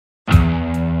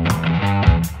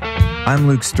I'm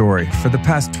Luke Storey. For the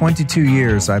past 22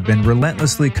 years, I've been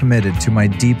relentlessly committed to my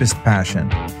deepest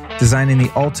passion, designing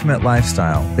the ultimate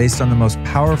lifestyle based on the most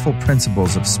powerful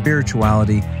principles of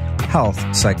spirituality, health,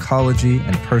 psychology,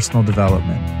 and personal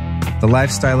development. The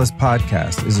Life Stylist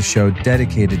Podcast is a show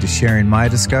dedicated to sharing my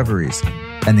discoveries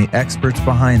and the experts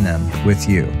behind them with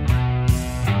you.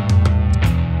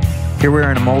 Here we are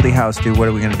in a moldy house, dude. What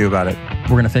are we going to do about it?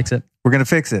 We're going to fix it. We're going to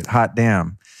fix it. Hot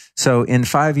damn. So in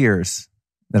 5 years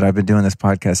that I've been doing this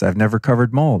podcast, I've never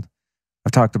covered mold.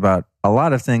 I've talked about a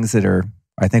lot of things that are,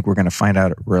 I think we're going to find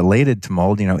out, related to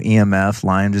mold, EMF,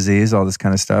 Lyme disease, all this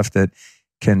kind of stuff that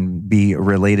can be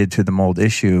related to the mold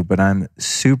issue. But I'm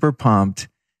super pumped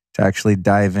to actually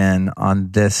dive in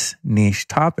on this niche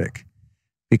topic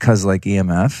because, like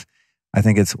EMF, I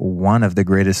think it's one of the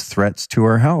greatest threats to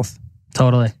our health.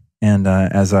 Totally. And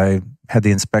as I had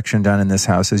the inspection done in this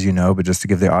house, as you know, but just to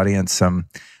give the audience some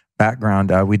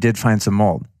background, we did find some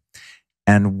mold.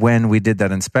 And when we did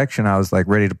that inspection, I was like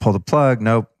ready to pull the plug.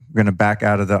 Nope, we're going to back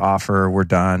out of the offer. We're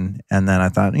done. And then I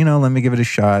thought, let me give it a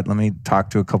shot. Let me talk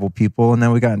to a couple people. And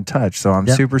then we got in touch. So I'm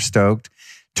super stoked.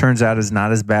 Turns out it's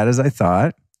not as bad as I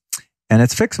thought. And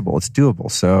it's fixable. It's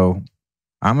doable. So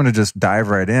I'm going to just dive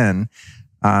right in.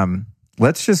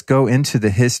 Let's just go into the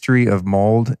history of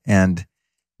mold and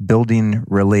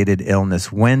building-related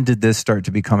illness. When did this start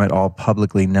to become at all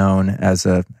publicly known as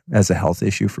a health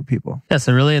issue for people? Yeah,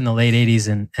 so really in the late 80s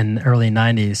and early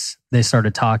 90s, they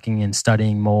started talking and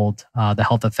studying mold, the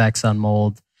health effects on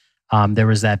mold. There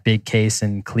was that big case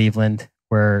in Cleveland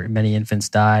where many infants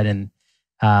died, and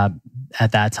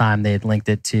at that time they had linked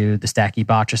it to the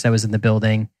Stachybotrys that was in the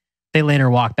building. They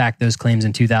later walked back those claims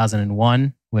in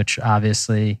 2001, which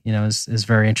obviously is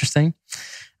very interesting.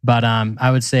 But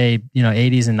I would say,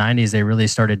 80s and 90s, they really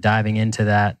started diving into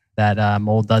that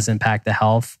mold does impact the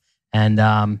health. And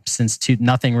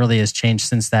nothing really has changed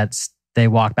since they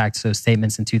walked back to those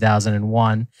statements in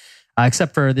 2001,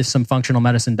 except for there's some functional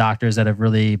medicine doctors that have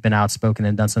really been outspoken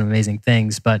and done some amazing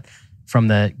things. But from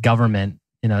the government,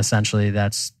 essentially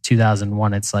that's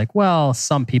 2001. It's like, well,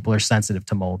 some people are sensitive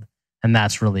to mold, and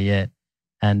that's really it.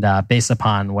 And based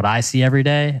upon what I see every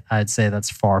day, I'd say that's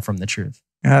far from the truth.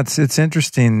 Yeah, it's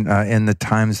interesting in the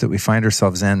times that we find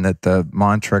ourselves in that the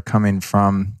mantra coming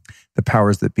from the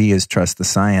powers that be is trust the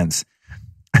science.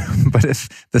 But if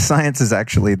the science is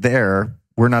actually there,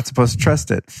 we're not supposed to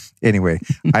trust it. Anyway,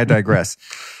 I digress.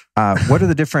 What are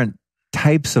the different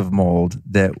types of mold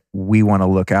that we want to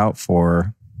look out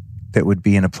for that would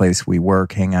be in a place we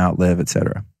work, hang out, live,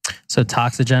 etc.? So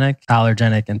toxigenic,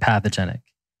 allergenic, and pathogenic.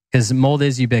 Because mold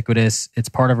is ubiquitous. It's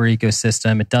part of our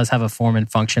ecosystem. It does have a form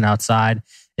and function outside.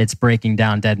 It's breaking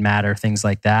down dead matter, things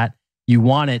like that. You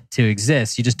want it to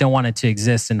exist. You just don't want it to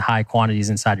exist in high quantities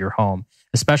inside your home,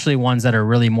 especially ones that are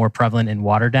really more prevalent in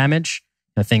water damage.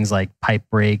 Things like pipe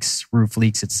breaks, roof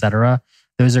leaks, etc.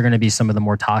 Those are going to be some of the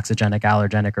more toxigenic,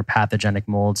 allergenic, or pathogenic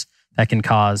molds that can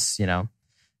cause,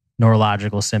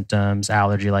 neurological symptoms,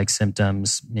 allergy-like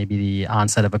symptoms, maybe the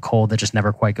onset of a cold that just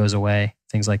never quite goes away,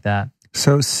 things like that.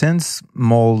 So since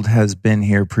mold has been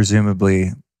here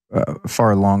presumably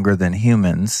far longer than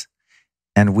humans,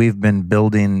 and we've been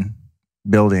building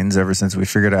buildings ever since we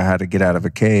figured out how to get out of a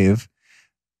cave,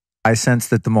 I sense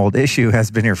that the mold issue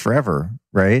has been here forever,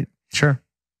 right? Sure.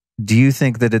 Do you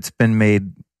think that it's been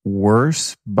made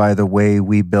worse by the way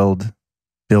we build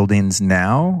buildings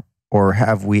now, or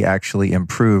have we actually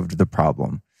improved the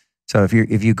problem? So if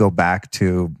you go back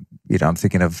to, I'm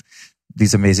thinking of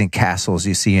these amazing castles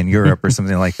you see in Europe or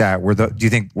something like that. Do you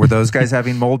think were those guys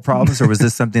having mold problems, or was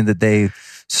this something that they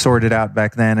sorted out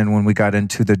back then? And when we got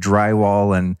into the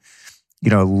drywall and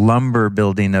lumber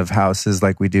building of houses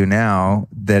like we do now,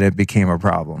 that it became a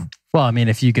problem? Well, I mean,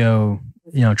 if you go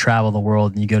travel the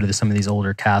world and you go to some of these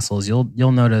older castles,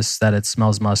 you'll notice that it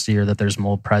smells musty or that there's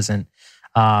mold present.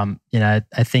 I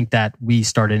think that we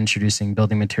started introducing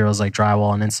building materials like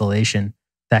drywall and insulation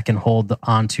that can hold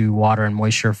onto water and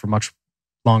moisture for much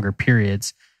longer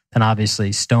periods than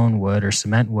obviously stone would or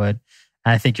cement would.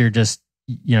 And I think you're just,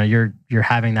 you're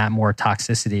having that more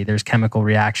toxicity. There's chemical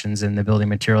reactions in the building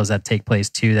materials that take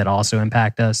place too that also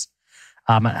impact us.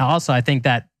 Also, I think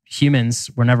that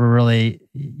humans were never really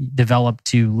developed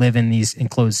to live in these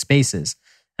enclosed spaces.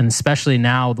 And especially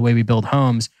now, the way we build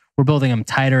homes, we're building them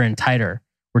tighter and tighter.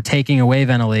 We're taking away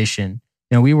ventilation.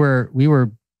 We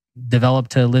were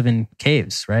developed to live in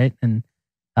caves, right? And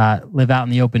live out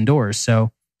in the open doors.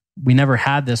 So we never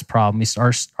had this problem.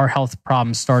 Our health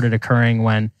problems started occurring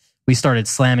when we started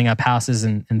slamming up houses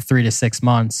in 3 to 6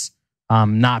 months,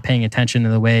 not paying attention to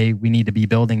the way we need to be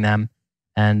building them.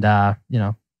 And,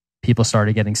 people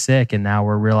started getting sick, and now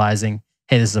we're realizing,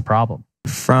 hey, this is a problem.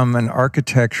 From an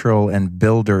architectural and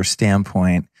builder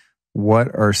standpoint,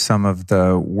 what are some of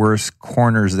the worst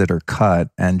corners that are cut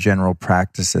and general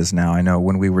practices now? I know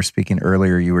when we were speaking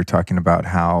earlier, you were talking about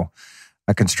how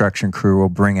a construction crew will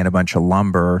bring in a bunch of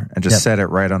lumber and just set it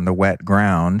right on the wet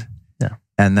ground. Yeah.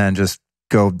 And then just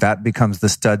go, that becomes the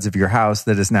studs of your house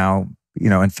that is now,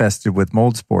 infested with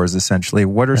mold spores, essentially.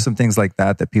 What are some things like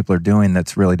that people are doing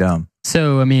that's really dumb?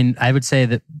 So, I would say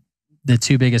that the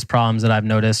two biggest problems that I've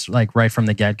noticed, like right from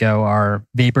the get-go, are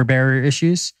vapor barrier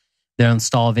issues. They'll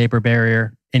install a vapor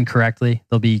barrier incorrectly.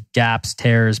 There'll be gaps,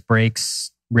 tears,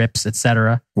 breaks, rips,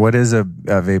 etc. What is a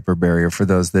vapor barrier for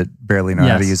those that barely know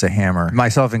how to use a hammer?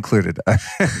 Myself included,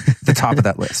 the top of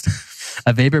that list.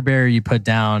 A vapor barrier you put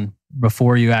down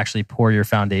before you actually pour your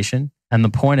foundation. And the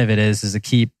point of it is to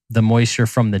keep the moisture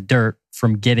from the dirt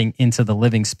from getting into the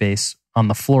living space on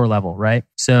the floor level, right?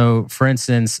 So for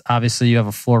instance, obviously you have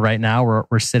a floor right now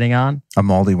we're sitting on. A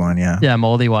moldy one, yeah. Yeah,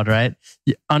 moldy one, right?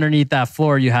 Underneath that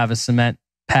floor, you have a cement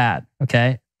pad,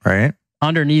 okay? Right.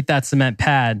 Underneath that cement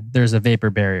pad, there's a vapor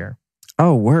barrier.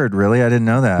 Oh, word, really? I didn't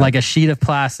know that. Like a sheet of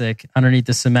plastic underneath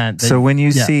the cement. So when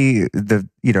you see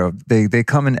they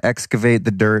come and excavate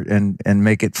the dirt and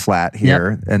make it flat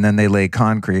here, and then they lay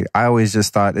concrete. I always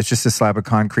just thought it's just a slab of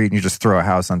concrete and you just throw a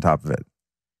house on top of it.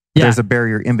 Yeah. There's a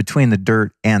barrier in between the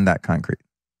dirt and that concrete.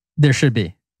 There should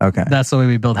be. Okay. That's the way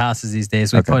we build houses these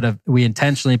days. We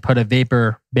intentionally put a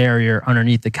vapor barrier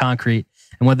underneath the concrete.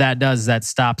 And what that does is that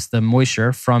stops the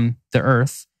moisture from the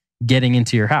earth getting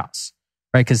into your house,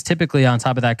 right? Because typically on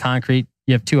top of that concrete,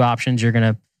 you have two options. You're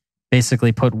going to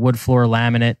basically put wood floor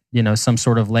laminate, some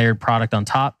sort of layered product on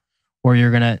top, or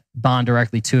you're going to bond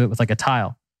directly to it with like a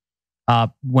tile.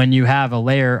 When you have a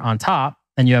layer on top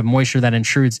and you have moisture that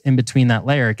intrudes in between that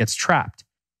layer, it gets trapped.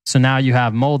 So now you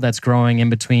have mold that's growing in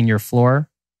between your floor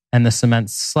and the cement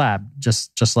slab,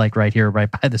 just like right here, right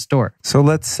by this door. So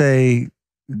let's say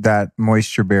that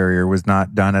moisture barrier was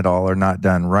not done at all or not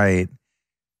done right.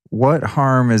 What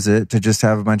harm is it to just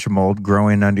have a bunch of mold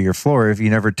growing under your floor if you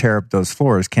never tear up those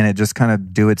floors? Can it just kind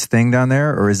of do its thing down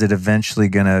there, or is it eventually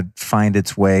going to find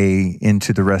its way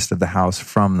into the rest of the house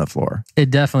from the floor?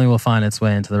 It definitely will find its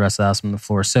way into the rest of the house from the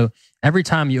floor. So every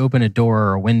time you open a door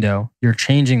or a window, you're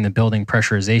changing the building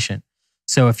pressurization.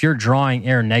 So if you're drawing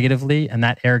air negatively and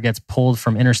that air gets pulled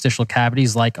from interstitial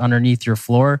cavities like underneath your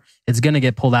floor, it's going to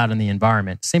get pulled out in the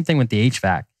environment. Same thing with the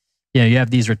HVAC. You have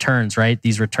these returns, right?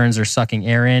 These returns are sucking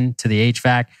air in to the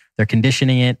HVAC. They're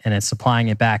conditioning it and it's supplying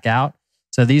it back out.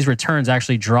 So these returns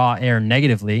actually draw air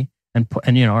negatively and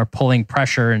are pulling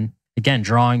pressure and again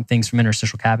drawing things from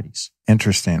interstitial cavities.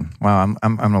 Interesting. Wow,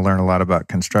 I'm going to learn a lot about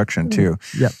construction too.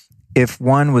 Yep. If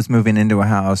one was moving into a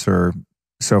house or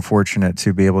so fortunate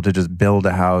to be able to just build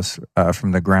a house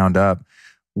from the ground up,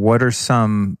 what are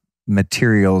some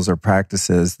materials or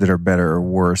practices that are better or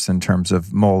worse in terms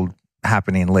of mold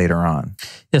happening later on?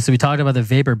 Yeah, so we talked about the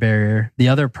vapor barrier. The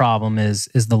other problem is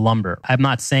the lumber. I'm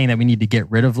not saying that we need to get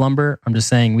rid of lumber. I'm just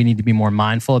saying we need to be more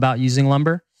mindful about using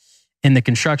lumber. In the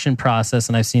construction process,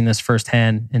 and I've seen this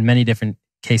firsthand in many different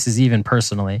cases, even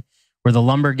personally, where the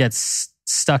lumber gets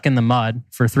stuck in the mud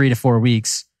for 3 to 4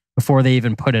 weeks before they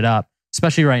even put it up,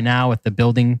 especially right now with the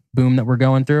building boom that we're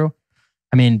going through.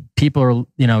 I mean, people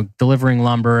are, delivering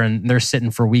lumber and they're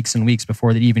sitting for weeks and weeks before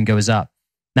it even goes up.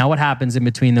 Now, what happens in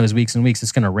between those weeks and weeks?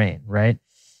 It's going to rain, right?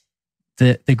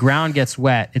 The ground gets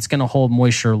wet. It's going to hold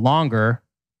moisture longer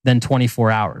than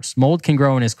 24 hours. Mold can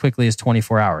grow in as quickly as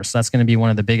 24 hours. So that's going to be one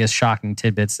of the biggest shocking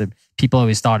tidbits that people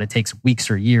always thought it takes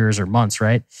weeks or years or months,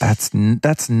 right? That's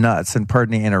nuts. And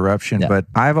pardon the interruption, but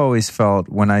I've always felt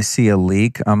when I see a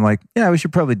leak, I'm like, yeah, we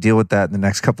should probably deal with that in the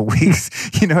next couple of weeks.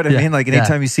 You know what I mean? Like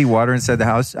anytime you see water inside the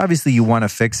house, obviously you want to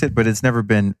fix it, but it's never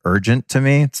been urgent to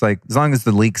me. It's like, as long as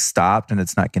the leak stopped and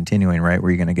it's not continuing, right? Where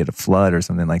you're going to get a flood or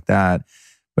something like that.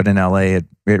 But in LA, it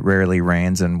rarely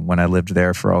rains. And when I lived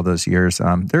there for all those years,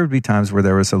 there would be times where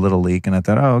there was a little leak. And I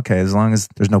thought, oh, okay, as long as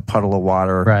there's no puddle of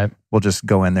water, right, we'll just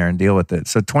go in there and deal with it.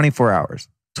 So 24 hours.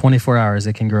 24 hours,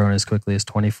 it can grow in as quickly as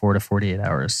 24 to 48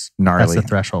 hours. Gnarly. That's the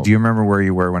threshold. Do you remember where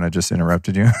you were when I just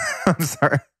interrupted you? I'm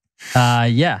sorry.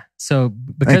 Yeah. So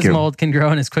because mold can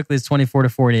grow in as quickly as 24 to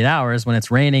 48 hours, when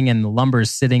it's raining and the lumber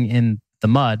is sitting in the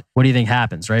mud, what do you think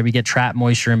happens, right? We get trapped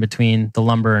moisture in between the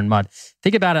lumber and mud.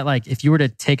 Think about it like if you were to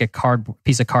take a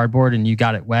piece of cardboard and you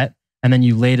got it wet and then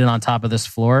you laid it on top of this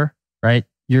floor, right?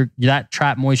 That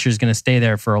trapped moisture is going to stay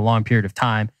there for a long period of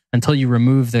time until you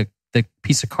remove the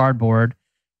piece of cardboard,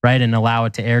 right? And allow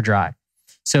it to air dry.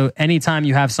 So anytime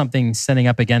you have something sitting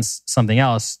up against something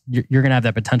else, you're going to have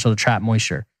that potential to trap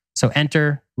moisture. So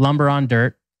enter lumber on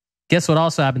dirt. Guess what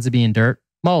also happens to be in dirt?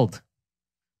 Mold.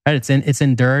 Right? It's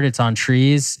in dirt, it's on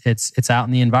trees, it's out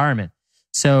in the environment.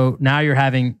 So now you're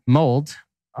having mold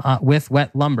with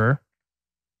wet lumber.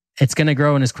 It's going to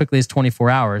grow in as quickly as 24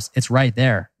 hours. It's right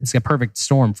there. It's a perfect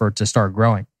storm for it to start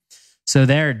growing. So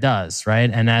there it does, right?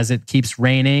 And as it keeps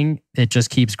raining, it just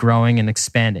keeps growing and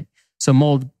expanding. So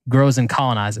mold grows and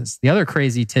colonizes. The other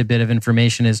crazy tidbit of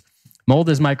information is mold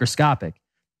is microscopic.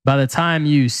 By the time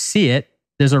you see it,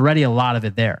 there's already a lot of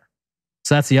it there.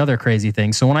 So that's the other crazy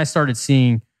thing. So when I started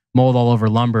seeing mold all over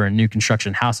lumber and new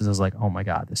construction houses, I was like, oh my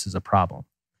God, this is a problem.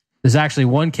 There's actually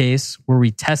one case where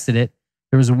we tested it.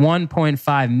 There was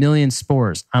 1.5 million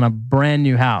spores on a brand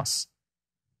new house.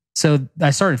 So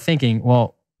I started thinking,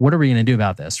 well, what are we going to do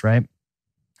about this, right?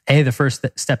 The first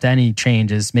step to any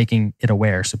change is making it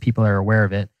aware, so people are aware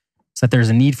of it, so that there's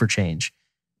a need for change.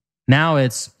 Now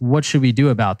it's, what should we do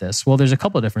about this? Well, there's a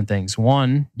couple of different things.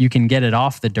 One, you can get it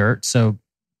off the dirt. So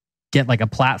get like a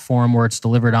platform where it's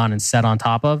delivered on and set on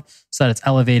top of, so that it's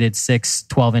elevated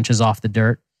 6-12 inches off the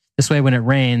dirt. This way, when it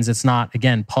rains, it's not,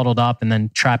 again, puddled up and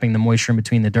then trapping the moisture in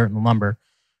between the dirt and the lumber.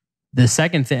 The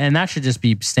second thing, and that should just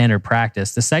be standard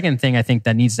practice. The second thing I think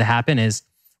that needs to happen is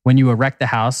when you erect the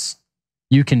house,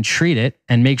 you can treat it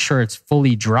and make sure it's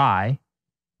fully dry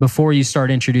before you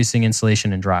start introducing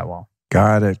insulation and drywall.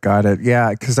 Got it.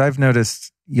 Yeah, because I've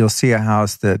noticed you'll see a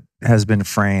house that has been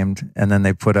framed and then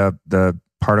they put up the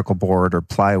particle board or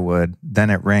plywood, then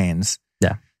it rains.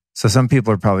 Yeah. So some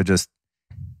people are probably just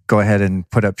go ahead and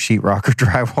put up sheetrock or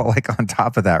drywall like on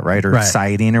top of that, right? Or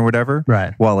siding or whatever,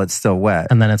 right? While it's still wet.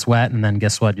 And then it's wet. And then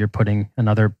guess what? You're putting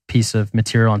another piece of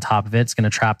material on top of it. It's going to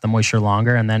trap the moisture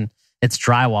longer. And then it's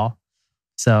drywall.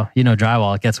 So,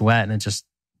 drywall, it gets wet and it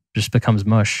just becomes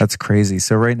mush. That's crazy.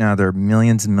 So right now there are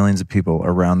millions and millions of people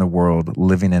around the world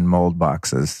living in mold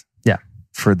boxes. Yeah.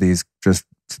 For these just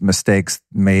mistakes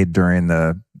made during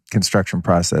the construction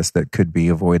process that could be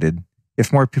avoided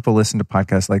if more people listen to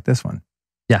podcasts like this one.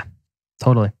 Yeah,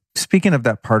 totally. Speaking of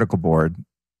that particle board,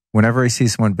 whenever I see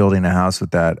someone building a house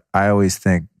with that, I always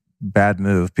think bad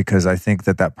move, because I think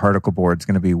that particle board is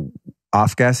going to be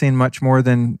off-gassing much more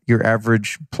than your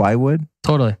average plywood.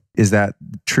 Totally. Is that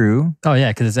true? Oh yeah,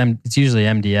 because it's usually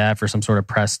MDF or some sort of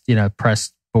pressed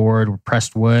board or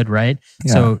pressed wood, right?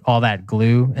 Yeah. So all that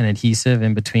glue and adhesive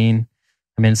in between.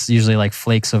 I mean, it's usually like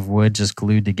flakes of wood just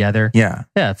glued together. Yeah.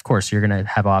 Yeah, of course, you're going to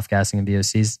have off-gassing and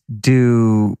VOCs.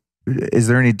 Is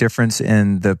there any difference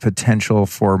in the potential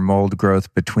for mold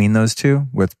growth between those two,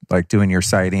 with like doing your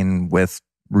siding with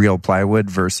real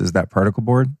plywood versus that particle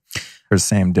board? Or the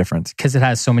same difference? Because it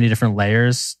has so many different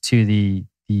layers to the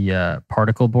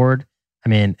particle board. I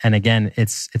mean, and again,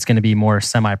 it's going to be more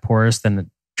semi-porous than the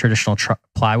traditional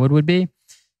plywood would be.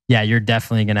 Yeah, you're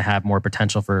definitely going to have more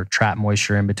potential for trap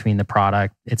moisture in between the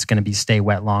product. It's going to stay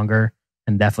wet longer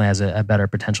and definitely has a better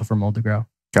potential for mold to grow.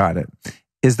 Got it.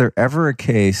 Is there ever a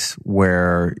case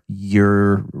where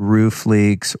your roof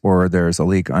leaks or there's a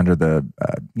leak under the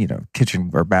kitchen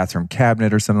or bathroom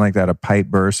cabinet or something like that, a pipe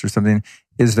burst or something?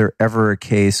 Is there ever a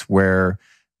case where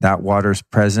that water's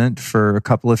present for a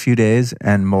couple of few days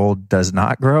and mold does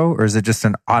not grow? Or is it just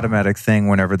an automatic thing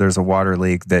whenever there's a water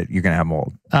leak that you're going to have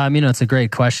mold? It's a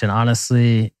great question.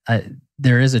 Honestly,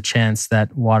 there is a chance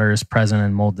that water is present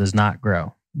and mold does not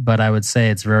grow. But I would say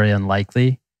it's very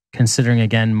unlikely. Considering,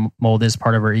 again, mold is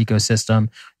part of our ecosystem,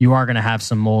 you are going to have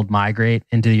some mold migrate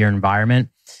into your environment.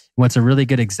 What's a really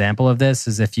good example of this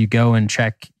is if you go and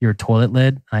check your toilet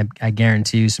lid. I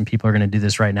guarantee you some people are going to do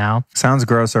this right now. Sounds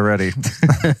gross already.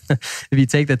 If you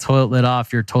take the toilet lid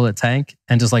off your toilet tank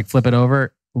and just like flip it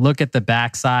over, look at the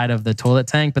back side of the toilet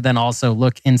tank, but then also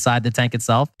look inside the tank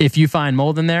itself. If you find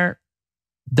mold in there,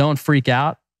 don't freak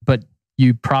out, but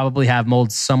you probably have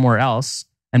mold somewhere else.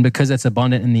 And because it's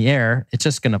abundant in the air, it's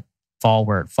just going to fall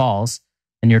where it falls.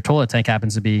 And your toilet tank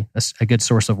happens to be a good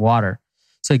source of water.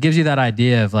 So it gives you that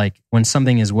idea of like when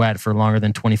something is wet for longer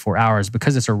than 24 hours,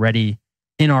 because it's already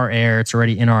in our air, it's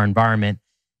already in our environment,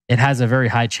 it has a very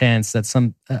high chance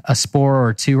that a spore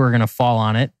or two are going to fall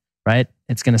on it, right?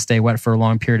 It's going to stay wet for a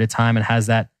long period of time and has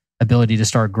that ability to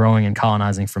start growing and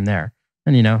colonizing from there.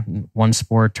 And one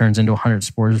spore turns into 100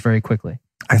 spores very quickly.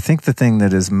 I think the thing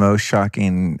that is most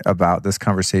shocking about this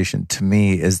conversation to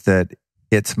me is that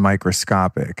it's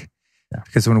microscopic. Yeah.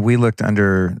 Because when we looked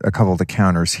under a couple of the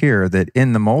counters here, that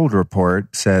in the mold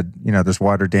report said, there's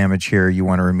water damage here, you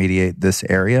want to remediate this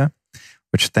area,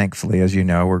 which thankfully, as you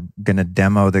know, we're going to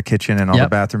demo the kitchen and all the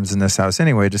bathrooms in this house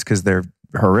anyway, just because they're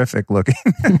horrific looking.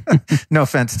 No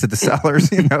offense to the sellers,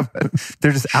 but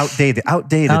they're just outdated.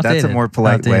 That's a more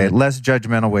polite way, less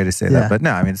judgmental way to say that. But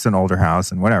no, it's an older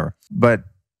house and whatever. But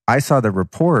I saw the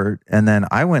report and then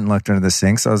I went and looked under the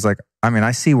sink. So I was like, I mean,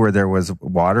 I see where there was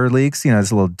water leaks,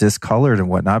 it's a little discolored and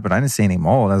whatnot, but I didn't see any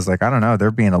mold. I was like, I don't know, they're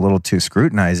being a little too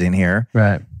scrutinizing here.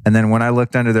 Right. And then when I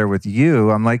looked under there with you,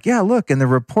 I'm like, yeah, look, in the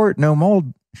report, no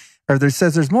mold, or there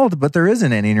says there's mold, but there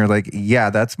isn't any. And you're like,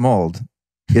 yeah, that's mold.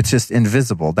 It's just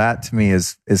invisible. That to me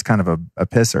is kind of a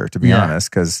pisser, to be honest,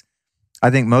 because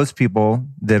I think most people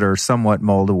that are somewhat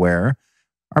mold aware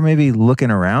are maybe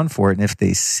looking around for it. And if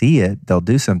they see it, they'll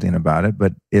do something about it.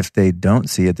 But if they don't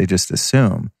see it, they just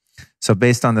assume. So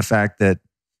based on the fact that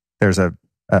there's a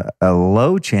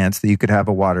low chance that you could have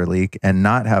a water leak and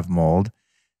not have mold,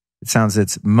 it sounds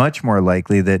it's much more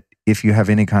likely that if you have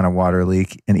any kind of water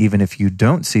leak, and even if you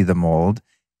don't see the mold,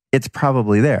 it's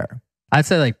probably there. I'd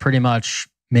say like pretty much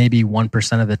maybe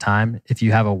 1% of the time, if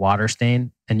you have a water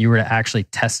stain and you were to actually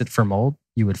test it for mold,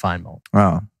 you would find mold.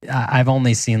 Wow. I've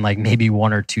only seen like maybe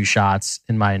 1 or 2 shots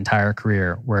in my entire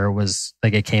career where it was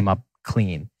like it came up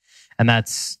clean. And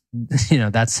that's,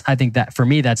 I think that for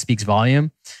me, that speaks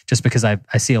volume just because I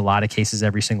see a lot of cases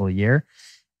every single year.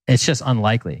 It's just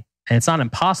unlikely. And it's not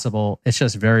impossible. It's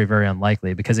just very, very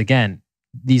unlikely because again,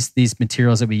 these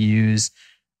materials that we use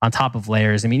on top of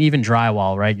layers, I mean, even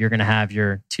drywall, right? You're going to have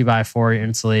your 2x4, your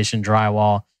insulation,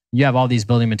 drywall. You have all these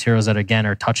building materials that again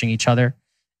are touching each other.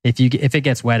 If it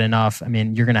gets wet enough, I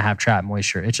mean, you're going to have trapped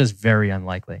moisture. It's just very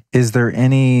unlikely. Is there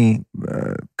any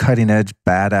cutting edge,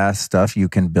 badass stuff you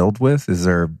can build with? Is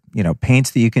there, paints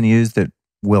that you can use that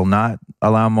will not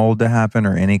allow mold to happen,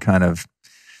 or any kind of,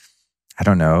 I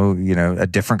don't know, a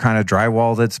different kind of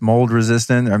drywall that's mold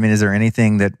resistant? I mean, is there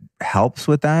anything that helps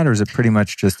with that? Or is it pretty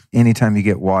much just anytime you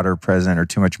get water present or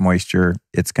too much moisture,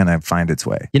 it's going to find its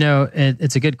way?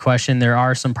 It's a good question. There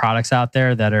are some products out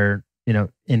there that are,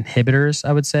 inhibitors,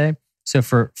 I would say. So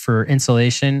for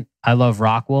insulation, I love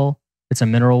rock wool. It's a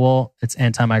mineral wool. It's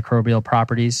antimicrobial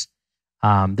properties.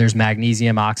 There's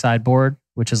magnesium oxide board,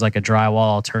 which is like a drywall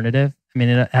alternative. I mean,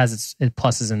 it has its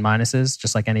pluses and minuses,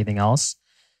 just like anything else.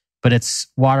 But it's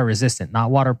water resistant,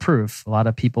 not waterproof. A lot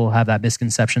of people have that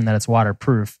misconception that it's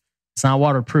waterproof. It's not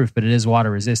waterproof, but it is water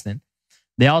resistant.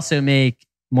 They also make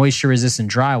moisture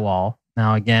resistant drywall.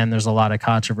 Now, again, there's a lot of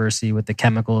controversy with the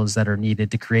chemicals that are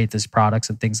needed to create these products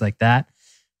and things like that.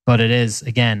 But it is,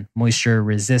 again, moisture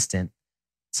resistant.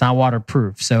 It's not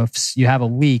waterproof. So if you have a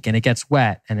leak and it gets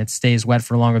wet and it stays wet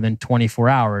for longer than 24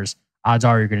 hours, odds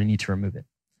are you're going to need to remove it.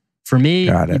 For me,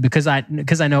 because I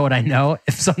know what I know,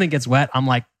 if something gets wet, I'm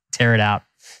like, tear it out.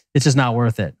 It's just not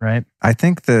worth it, right? I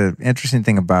think the interesting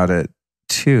thing about it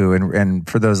too, and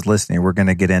for those listening, we're going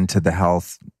to get into the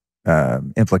health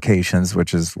implications,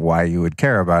 which is why you would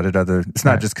care about it. It's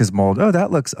not just because mold,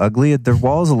 that looks ugly, the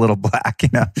wall's a little black,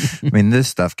 I mean, this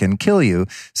stuff can kill you.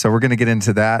 So we're going to get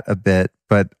into that a bit.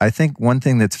 But I think one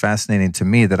thing that's fascinating to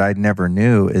me that I never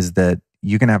knew is that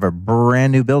you can have a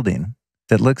brand new building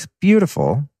that looks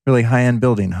beautiful, really high-end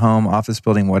building, home, office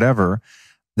building, whatever,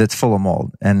 that's full of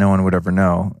mold and no one would ever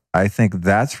know. I think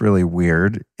that's really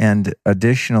weird. And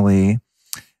additionally,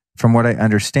 from what I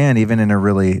understand, even in a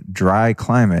really dry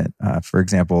climate, for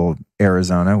example,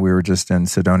 Arizona, we were just in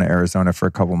Sedona, Arizona for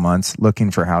a couple months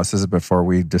looking for houses before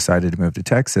we decided to move to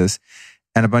Texas.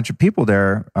 And a bunch of people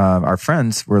there, our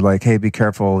friends, were like, hey, be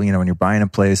careful. When you're buying a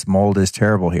place, mold is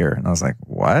terrible here. And I was like,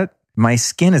 what? My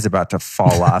skin is about to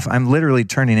fall off. I'm literally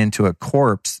turning into a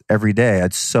corpse every day.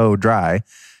 It's so dry.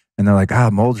 And they're like,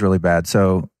 mold's really bad.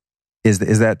 So is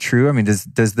that true? I mean, does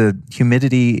the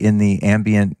humidity in the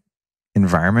ambient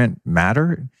environment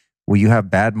matter? Will you have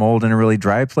bad mold in a really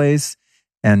dry place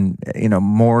and,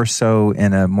 more so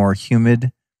in a more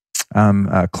humid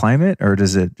climate, or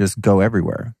does it just go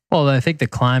everywhere? Well, I think the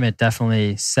climate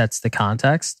definitely sets the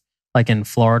context. Like in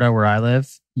Florida where I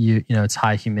live, it's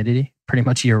high humidity pretty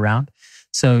much year round.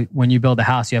 So when you build a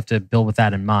house, you have to build with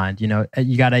that in mind.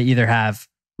 You got to either have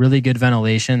really good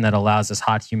ventilation that allows this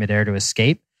hot, humid air to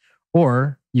escape,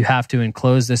 or you have to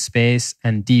enclose this space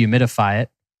and dehumidify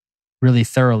it really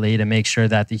thoroughly to make sure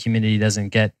that the humidity doesn't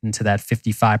get into that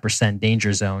 55%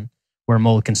 danger zone where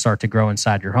mold can start to grow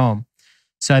inside your home.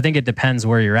 So I think it depends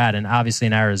where you're at. And obviously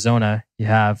in Arizona, you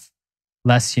have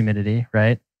less humidity,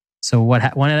 right? So what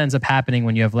ends up happening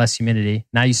when you have less humidity,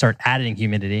 now you start adding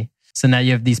humidity. So now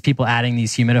you have these people adding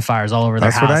these humidifiers all over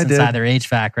their house inside their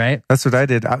HVAC, right? That's what I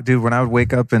did. Dude, when I would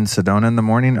wake up in Sedona in the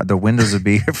morning, the windows would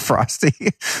be frosty.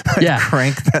 I'd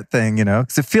crank that thing,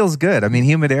 because it feels good. I mean,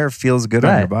 humid air feels good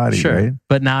on your body, right?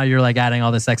 But now you're like adding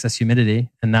all this excess humidity.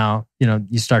 And now,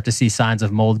 you start to see signs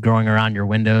of mold growing around your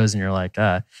windows. And you're like,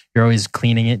 you're always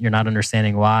cleaning it. You're not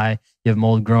understanding why. You have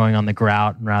mold growing on the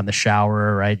grout and around the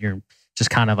shower, right? You're just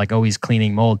kind of like always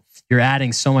cleaning mold. You're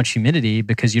adding so much humidity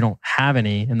because you don't have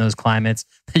any in those climates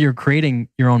that you're creating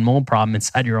your own mold problem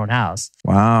inside your own house.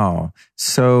 Wow.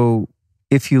 So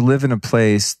if you live in a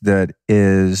place that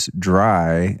is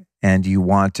dry and you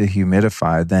want to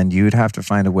humidify, then you'd have to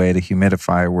find a way to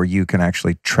humidify where you can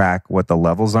actually track what the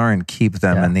levels are and keep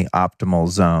them in the optimal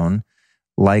zone.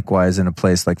 Likewise, in a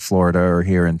place like Florida or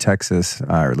here in Texas,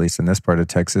 or at least in this part of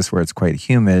Texas where it's quite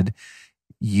humid,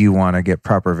 you want to get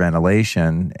proper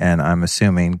ventilation, and I'm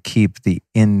assuming keep the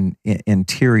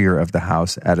interior of the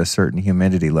house at a certain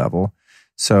humidity level.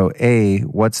 So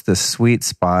what's the sweet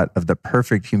spot of the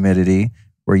perfect humidity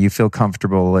where you feel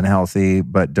comfortable and healthy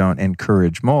but don't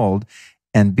encourage mold?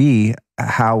 And B,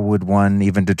 how would one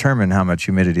even determine how much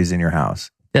humidity is in your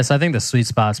house? Yes, I think the sweet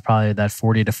spot is probably that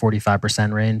 40 to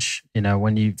 45% range.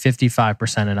 When you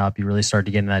 55% and up, you really start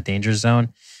to get in that danger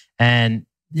zone. And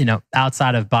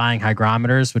outside of buying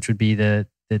hygrometers, which would be the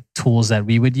tools that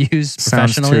we would use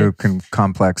professionally. Sounds too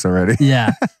complex already.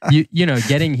 Yeah.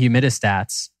 Getting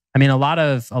humidistats. I mean, a lot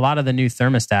of the new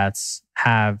thermostats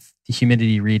have the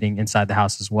humidity reading inside the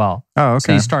house as well. Oh, okay.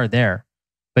 So you start there.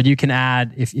 But you can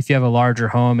add, if you have a larger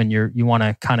home and you want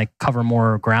to kind of cover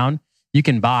more ground, you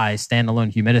can buy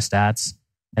standalone humidistats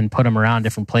and put them around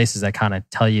different places that kind of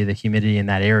tell you the humidity in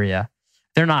that area.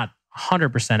 They're not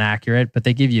 100% accurate, but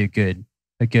they give you a good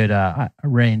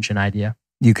range and idea.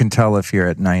 You can tell if you're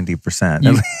at 90%.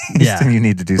 You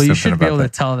need to do something about that. You should be able to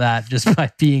tell that just by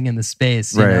being in the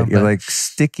space. Right. You're like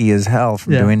sticky as hell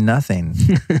from doing nothing.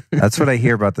 That's what I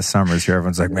hear about the summers here.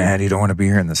 Everyone's like, man, you don't want to be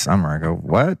here in the summer. I go,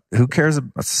 what? Who cares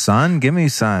about sun? Give me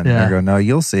sun. I go, no,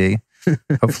 you'll see.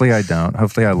 Hopefully I don't.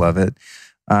 Hopefully I love it.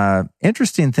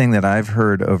 Interesting thing that I've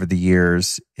heard over the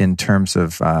years in terms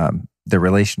of the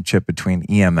relationship between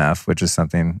EMF, which is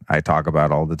something I talk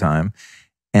about all the time,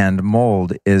 and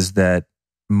mold, is that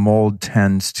mold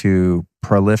tends to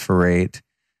proliferate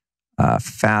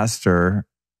faster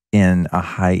in a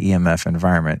high EMF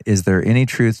environment. Is there any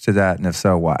truth to that? And if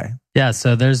so, why? Yeah,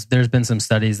 so there's been some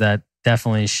studies that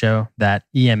definitely show that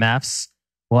EMFs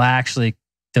will actually,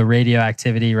 the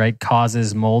radioactivity, right,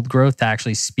 causes mold growth to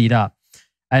actually speed up.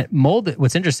 Mold,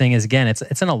 what's interesting is, again,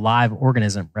 it's an alive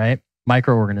organism, right?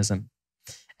 Microorganism.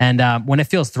 And when it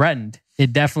feels threatened,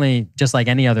 it definitely, just like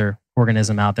any other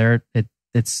organism out there,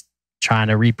 it's trying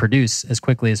to reproduce as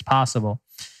quickly as possible.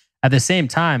 At the same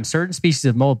time, certain species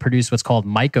of mold produce what's called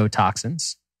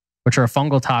mycotoxins, which are a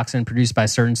fungal toxin produced by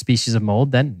certain species of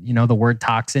mold. Then, the word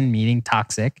toxin meaning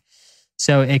toxic.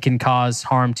 So it can cause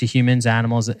harm to humans,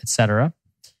 animals, etc.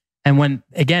 And when,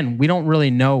 again, we don't really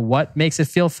know what makes it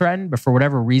feel threatened, but for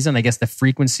whatever reason, I guess the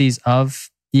frequencies of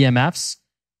EMFs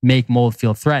make mold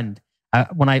feel threatened.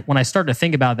 When I start to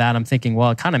think about that, I'm thinking,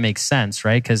 well, it kind of makes sense,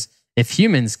 right? Because if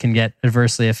humans can get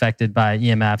adversely affected by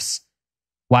EMFs,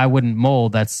 why wouldn't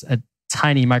mold, that's a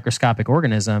tiny microscopic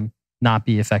organism, not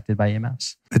be affected by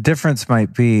EMFs? The difference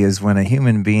might be is when a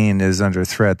human being is under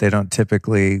threat, they don't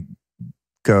typically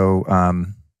go,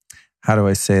 how do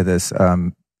I say this?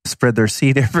 Spread their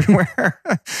seed everywhere.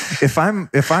 If I'm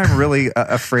really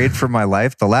afraid for my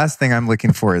life, the last thing I'm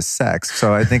looking for is sex.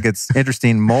 So I think it's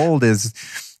interesting. Mold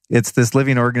it's this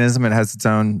living organism. It has its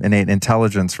own innate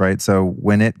intelligence, right? So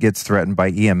when it gets threatened by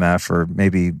EMF or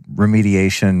maybe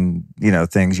remediation,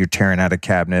 things, you're tearing out a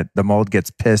cabinet, the mold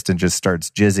gets pissed and just starts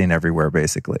jizzing everywhere,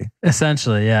 basically.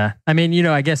 Essentially, yeah. I mean,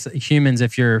 I guess humans,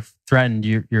 if you're threatened,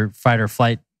 your fight or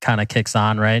flight kind of kicks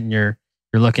on, right? And you're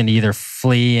looking to either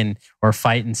flee or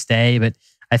fight and stay. But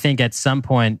I think at some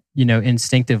point,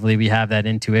 instinctively, we have that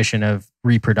intuition of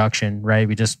reproduction, right?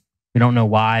 We don't know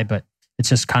why, but it's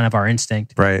just kind of our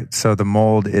instinct. Right. So the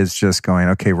mold is just going,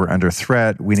 okay, we're under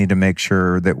threat. We need to make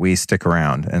sure that we stick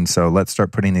around. And so let's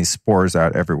start putting these spores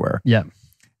out everywhere. Yeah.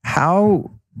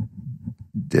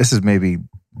 This is maybe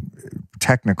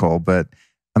technical, but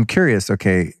I'm curious,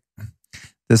 okay,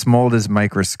 this mold is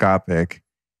microscopic.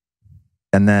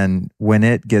 And then when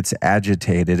it gets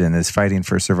agitated and is fighting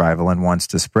for survival and wants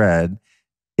to spread,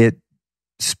 it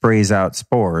sprays out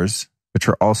spores, which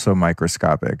are also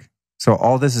microscopic. So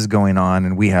all this is going on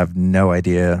and we have no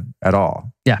idea at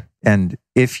all. Yeah. And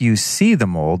if you see the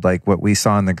mold, like what we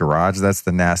saw in the garage, that's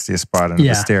the nastiest spot under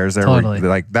the stairs. Totally.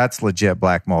 Like that's legit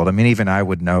black mold. I mean, even I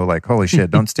would know, like, holy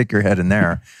shit, don't stick your head in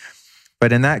there.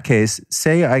 But in that case,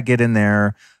 say I get in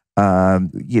there,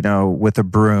 with a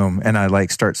broom and I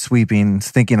start sweeping,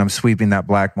 thinking I'm sweeping that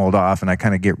black mold off and I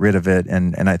kind of get rid of it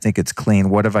and I think it's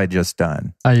clean. What have I just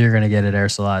done? Oh, you're going to get it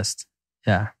aerosolized.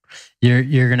 Yeah.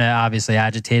 You're going to obviously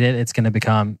agitate it. It's going to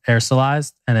become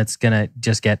aerosolized and it's going to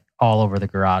just get all over the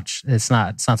garage. It's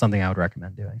not something I would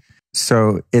recommend doing.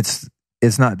 So it's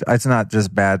it's not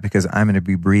just bad because I'm going to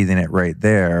be breathing it right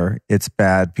there. It's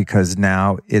bad because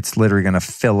now it's literally going to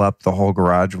fill up the whole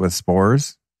garage with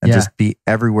spores and just be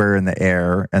everywhere in the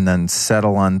air and then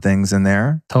settle on things in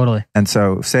there. Totally. And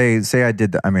so say I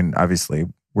did, I mean, obviously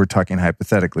we're talking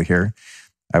hypothetically here.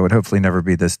 I would hopefully never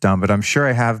be this dumb, but I'm sure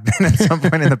I have been at some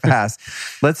point in the past.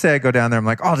 Let's say I go down there, I'm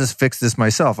like, I'll just fix this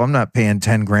myself. I'm not paying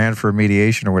 10 grand for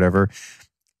remediation or whatever.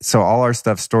 So all our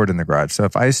stuff's stored in the garage. So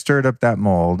if I stirred up that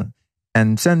mold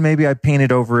and then maybe I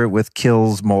painted over it with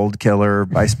Kills mold killer,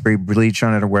 I spray bleach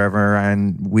on it or whatever,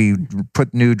 and we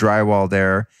put new drywall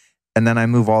there, and then I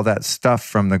move all that stuff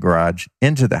from the garage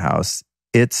into the house,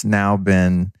 it's now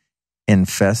been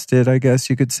infested, I guess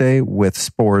you could say, with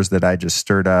spores that I just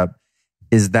stirred up.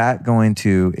 Is that going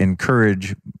to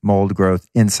encourage mold growth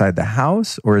inside the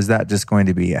house, or is that just going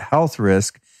to be a health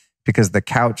risk because the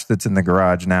couch that's in the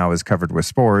garage now is covered with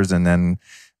spores, and then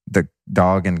the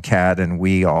dog and cat and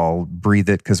we all breathe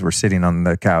it because we're sitting on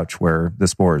the couch where the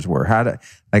spores were? How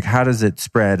does it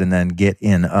spread and then get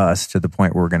in us to the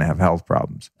point where we're going to have health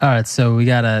problems? All right, so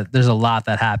there's a lot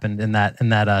that happened in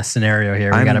that scenario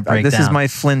here. We got to break this down. This is my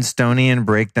Flintstonian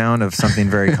breakdown of something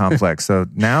very complex. So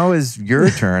now is your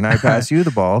turn. I pass you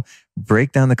the ball.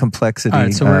 Break down the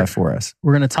complexity for us.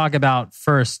 We're going to talk about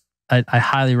first. I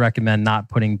highly recommend not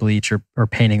putting bleach or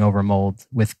painting over mold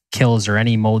with Kills or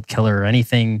any mold killer or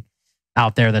anything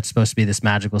out there that's supposed to be this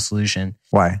magical solution.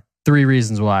 Why? 3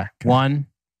 reasons why. Okay. 1,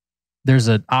 there's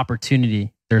an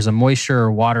opportunity. There's a moisture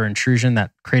or water intrusion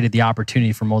that created the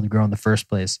opportunity for mold to grow in the first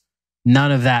place.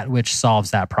 None of that which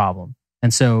solves that problem.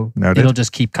 And so it'll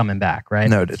just keep coming back, right?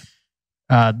 Noted.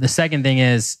 The second thing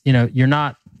is, you're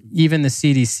not, even the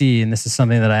CDC, and this is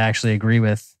something that I actually agree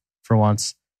with for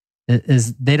once,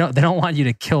 is they don't want you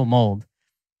to kill mold.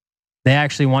 They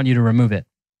actually want you to remove it.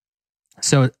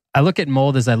 So I look at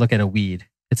mold as I look at a weed.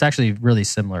 It's actually really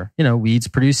similar. Weeds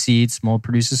produce seeds, mold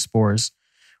produces spores.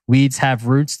 Weeds have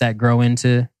roots that grow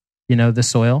into, the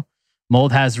soil.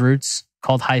 Mold has roots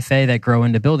called hyphae that grow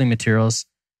into building materials.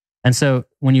 And so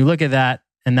when you look at that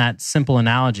and that simple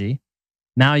analogy,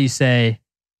 now you say,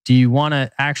 do you want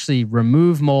to actually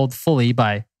remove mold fully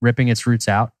by ripping its roots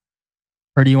out?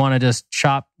 Or do you want to just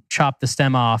chop the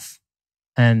stem off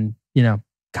and,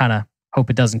 kind of hope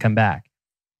it doesn't come back?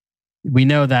 We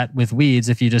know that with weeds,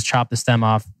 if you just chop the stem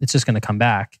off, it's just going to come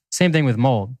back. Same thing with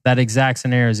mold. That exact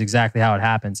scenario is exactly how it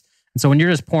happens. And so when you're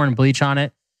just pouring bleach on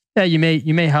it, you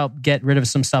may help get rid of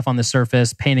some stuff on the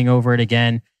surface, painting over it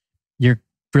again. You're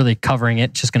really covering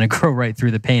it, just going to grow right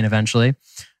through the paint eventually.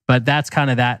 But that's kind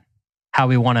of how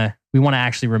we want to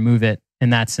actually remove it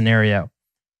in that scenario.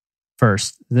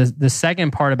 First, the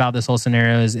second part about this whole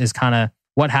scenario is kind of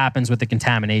what happens with the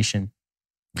contamination.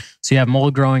 So you have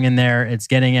mold growing in there, it's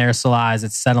getting aerosolized,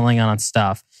 it's settling on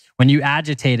stuff. When you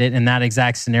agitate it in that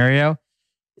exact scenario,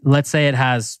 let's say it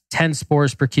has 10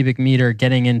 spores per cubic meter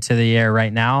getting into the air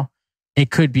right now.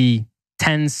 It could be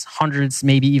tens, hundreds,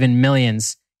 maybe even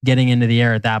millions getting into the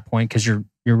air at that point because you're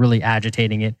really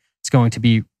agitating it. It's going to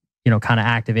be, kind of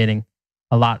activating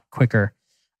a lot quicker.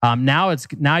 Now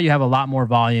you have a lot more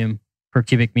volume per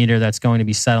cubic meter that's going to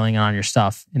be settling on your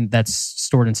stuff, and that's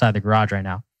stored inside the garage right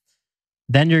now.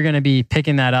 Then you're going to be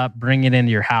picking that up, bringing it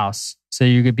into your house. So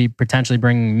you could be potentially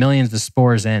bringing millions of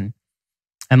spores in.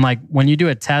 And like when you do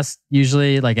a test,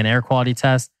 usually like an air quality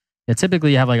test,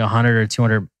 typically you have like 100 or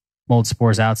 200 mold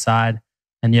spores outside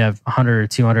and you have 100 or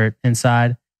 200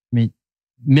 inside. I mean,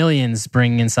 millions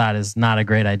bringing inside is not a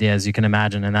great idea, as you can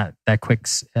imagine, in that quick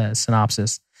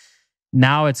synopsis.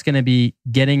 Now it's going to be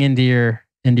getting into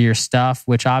your stuff,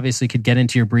 which obviously could get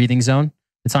into your breathing zone.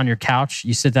 It's on your couch.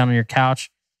 You sit down on your couch,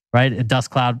 right? A dust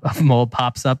cloud of mold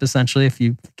pops up, essentially, if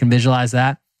you can visualize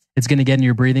that. It's going to get in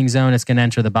your breathing zone. It's going to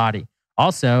enter the body.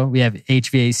 Also, we have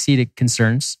HVAC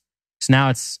concerns. So now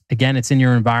it's in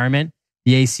your environment.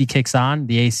 The AC kicks on.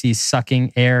 The AC is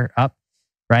sucking air up,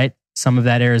 right? Some of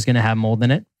that air is going to have mold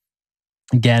in it.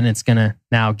 Again, it's going to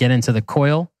now get into the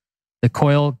coil. The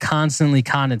coil constantly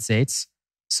condensates.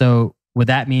 So what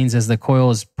that means is the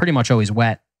coil is pretty much always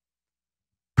wet.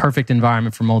 Perfect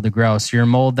environment for mold to grow. So your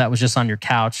mold that was just on your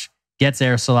couch gets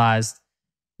aerosolized,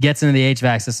 gets into the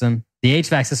HVAC system. The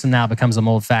HVAC system now becomes a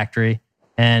mold factory.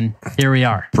 And here we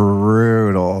are.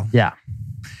 Brutal. Yeah.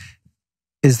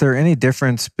 Is there any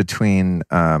difference between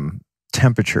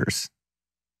temperatures?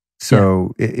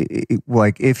 So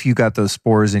like if you got those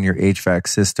spores in your HVAC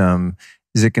system,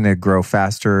 is it going to grow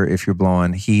faster if you're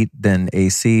blowing heat than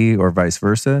AC or vice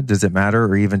versa? Does it matter?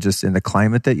 Or even just in the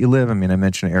climate that you live? I mean, I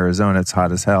mentioned Arizona, it's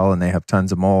hot as hell and they have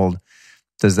tons of mold.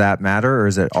 Does that matter, or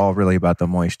is it all really about the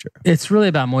moisture? It's really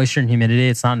about moisture and humidity.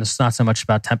 It's not so much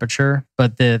about temperature.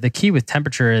 But the key with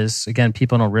temperature is, again,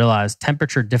 people don't realize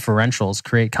temperature differentials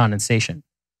create condensation.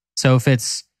 So if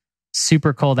it's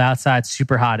super cold outside,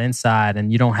 super hot inside,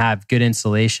 and you don't have good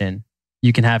insulation,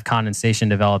 you can have condensation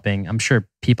developing. I'm sure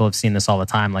people have seen this all the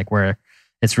time, like where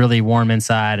it's really warm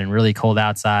inside and really cold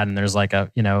outside, and there's like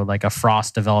a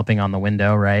frost developing on the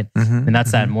window, right? And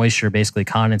that's that moisture basically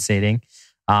condensating.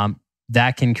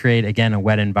 That can create, again, a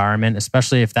wet environment,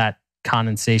 especially if that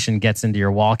condensation gets into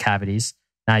your wall cavities.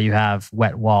 Now you have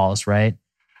wet walls, right?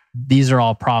 These are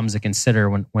all problems to consider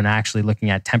when actually looking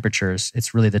at temperatures.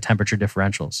 It's really the temperature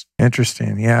differentials.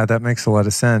 Interesting. Yeah, that makes a lot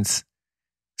of sense.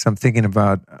 So I'm thinking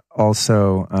about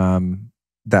also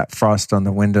that frost on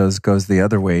the windows goes the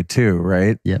other way too,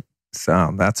 right? Yep.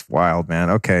 So that's wild, man.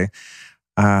 Okay.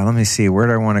 Let me see. Where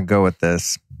do I want to go with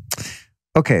this?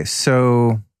 Okay,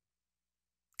 so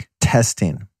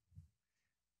testing.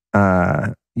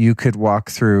 You could walk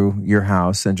through your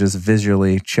house and just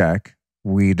visually check.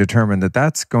 We determined that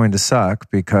that's going to suck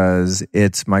because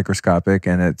it's microscopic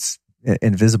and it's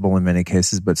invisible in many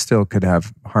cases, but still could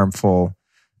have harmful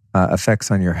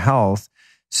effects on your health.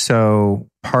 So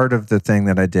part of the thing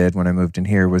that I did when I moved in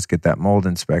here was get that mold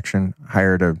inspection,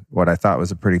 hired what I thought was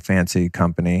a pretty fancy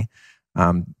company.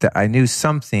 That I knew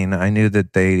something. I knew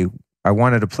that I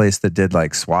wanted a place that did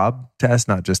like swab tests,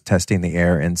 not just testing the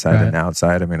air inside and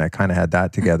outside. I mean, I kind of had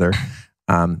that together.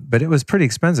 But it was pretty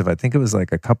expensive. I think it was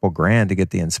like a couple $1,000 to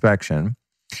get the inspection.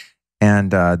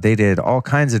 And they did all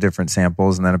kinds of different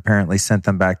samples and then apparently sent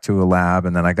them back to a lab.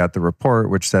 And then I got the report,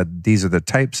 which said, these are the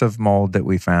types of mold that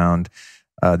we found.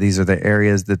 These are the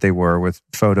areas that they were, with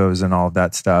photos and all of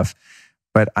that stuff.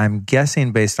 But I'm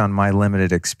guessing, based on my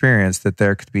limited experience, that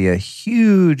there could be a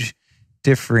huge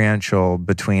differential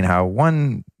between how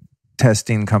one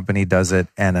testing company does it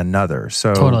and another.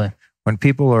 So totally. When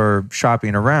people are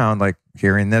shopping around, like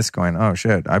hearing this going, oh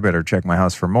shit, I better check my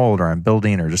house for mold, or I'm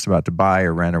building or just about to buy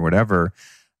or rent or whatever.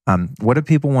 What do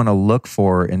people want to look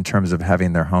for in terms of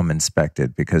having their home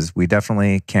inspected? Because we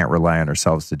definitely can't rely on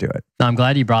ourselves to do it. No, I'm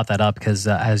glad you brought that up because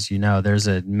as you know, there's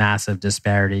a massive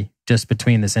disparity just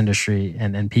between this industry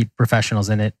and professionals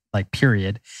in it, like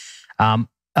period.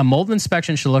 A mold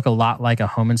inspection should look a lot like a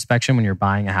home inspection when you're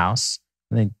buying a house.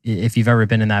 I think if you've ever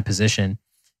been in that position,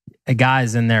 a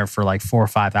guy's in there for like 4 or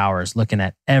 5 hours looking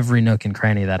at every nook and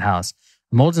cranny of that house.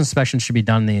 A mold inspection should be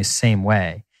done the same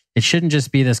way. It shouldn't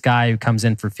just be this guy who comes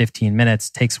in for 15 minutes,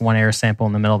 takes one air sample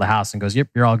in the middle of the house and goes, yep,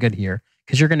 you're all good here.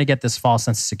 Because you're going to get this false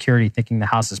sense of security thinking the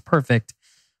house is perfect,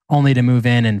 only to move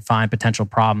in and find potential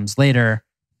problems later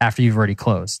after you've already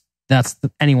closed. That's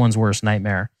anyone's worst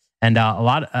nightmare. And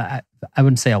I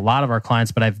wouldn't say a lot of our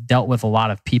clients, but I've dealt with a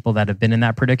lot of people that have been in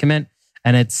that predicament.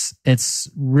 And it's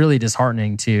really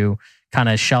disheartening to kind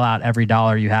of shell out every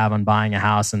dollar you have on buying a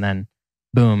house and then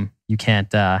boom, you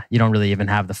don't really even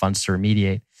have the funds to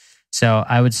remediate. So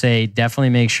I would say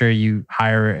definitely make sure you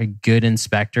hire a good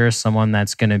inspector, someone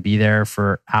that's going to be there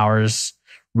for hours,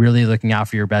 really looking out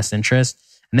for your best interest.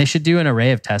 And they should do an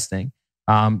array of testing.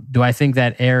 Do I think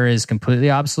that air is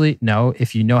completely obsolete? No.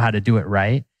 If you know how to do it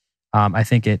right, I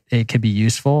think it could be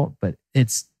useful, but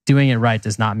doing it right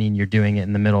does not mean you're doing it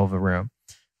in the middle of a room.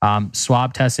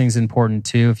 Swab testing is important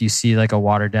too. If you see like a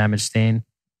water damage stain,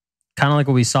 kind of like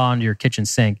what we saw under your kitchen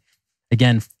sink,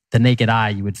 again, the naked eye,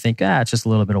 you would think, it's just a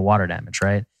little bit of water damage,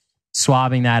 right?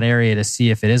 Swabbing that area to see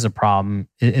if it is a problem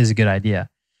is a good idea.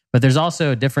 But there's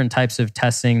also different types of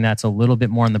testing that's a little bit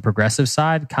more on the progressive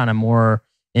side, kind of more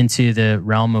into the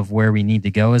realm of where we need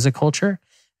to go as a culture.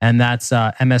 And that's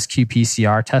MSQ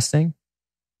PCR testing,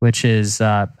 which is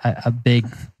a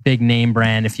big name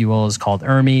brand, if you will, is called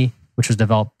ERMI, which was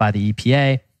developed by the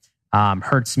EPA.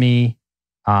 Hurts Me.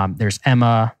 There's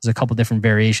EMA. There's a couple different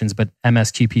variations, but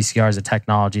MSQ PCR is a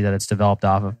technology that it's developed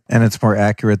off of. And it's more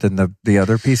accurate than the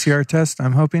other PCR test,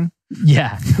 I'm hoping?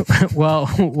 Yeah. Well,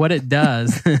 what it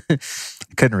does...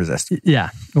 Couldn't resist. Yeah.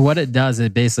 What it does,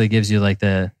 it basically gives you like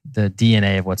the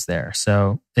DNA of what's there.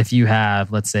 So if you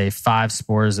have, let's say, 5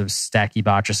 spores of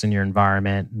Stachybotrys in your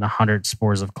environment and 100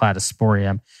 spores of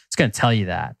Cladosporium, it's going to tell you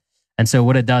that. And so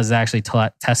what it does is actually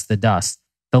test the dust.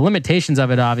 The limitations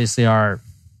of it obviously are,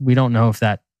 we don't know if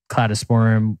that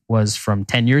Cladosporium was from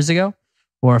 10 years ago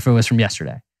or if it was from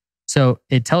yesterday. So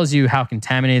it tells you how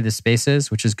contaminated the space is,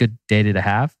 which is good data to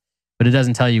have, but it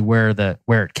doesn't tell you where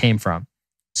it came from.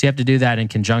 So you have to do that in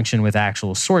conjunction with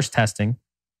actual source testing,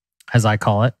 as I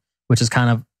call it, which is kind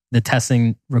of the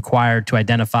testing required to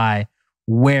identify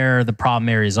where the problem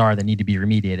areas are that need to be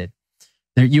remediated.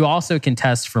 You also can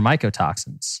test for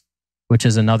mycotoxins, which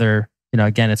is another,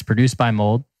 again, it's produced by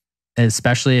mold.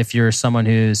 especially if you're someone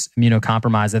who's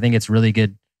immunocompromised. I think it's really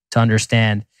good to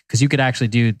understand, because you could actually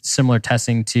do similar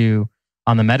testing to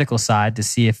on the medical side to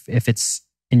see if it's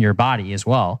in your body as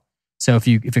well. So if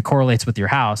it correlates with your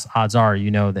house, odds are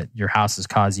you know that your house is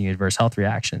causing you adverse health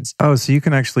reactions. Oh, so you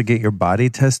can actually get your body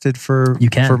tested for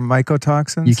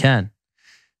mycotoxins? You can.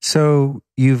 So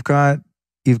you've got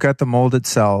the mold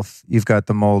itself, you've got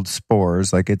the mold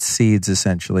spores, like its seeds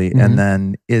essentially, and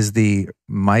then is the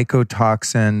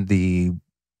mycotoxin the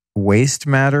waste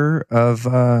matter of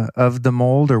the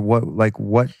mold, or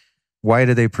what? Why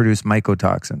do they produce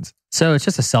mycotoxins? So it's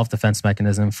just a self-defense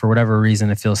mechanism. For whatever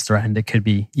reason it feels threatened. It could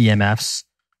be EMFs.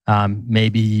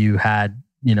 Maybe you had,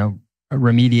 a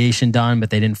remediation done,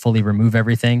 but they didn't fully remove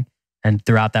everything. And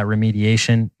throughout that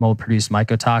remediation, mold produced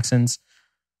mycotoxins.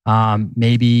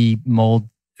 Maybe mold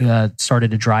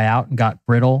started to dry out and got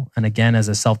brittle. And again, as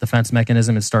a self-defense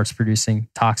mechanism, it starts producing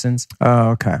toxins.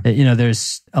 Oh, okay.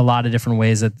 There's a lot of different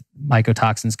ways that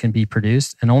mycotoxins can be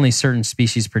produced, and only certain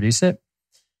species produce it.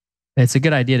 It's a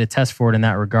good idea to test for it in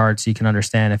that regard, so you can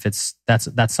understand if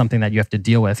that's something that you have to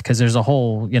deal with, because there's a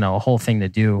whole thing to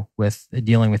do with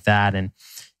dealing with that. And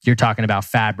you're talking about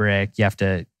fabric. You have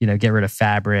to, get rid of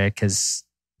fabric, because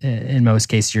in most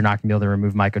cases you're not going to be able to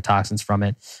remove mycotoxins from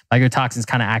it. Mycotoxins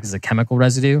kind of act as a chemical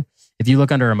residue. If you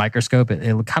look under a microscope,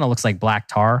 it kind of looks like black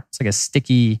tar. It's like a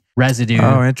sticky residue.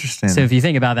 Oh, interesting. So if you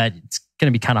think about that, it's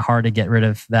going to be kind of hard to get rid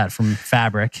of that from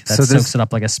fabric that soaks it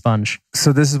up like a sponge.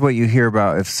 So this is what you hear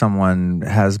about if someone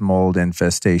has mold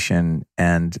infestation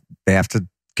and they have to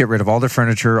get rid of all their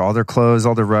furniture, all their clothes,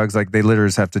 all their rugs. Like they literally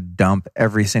just have to dump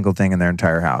every single thing in their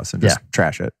entire house and just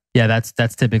trash it. Yeah,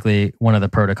 that's typically one of the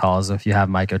protocols. If you have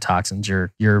mycotoxins,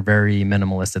 you're very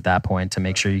minimalist at that point to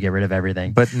make sure you get rid of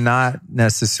everything. But not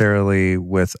necessarily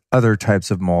with other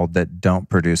types of mold that don't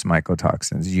produce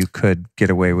mycotoxins. You could get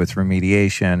away with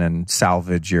remediation and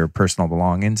salvage your personal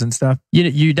belongings and stuff.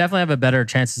 You definitely have a better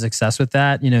chance of success with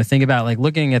that. Think about like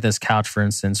looking at this couch, for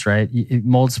instance, right?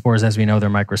 Mold spores, as we know, they're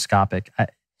microscopic.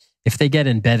 If they get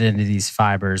embedded into these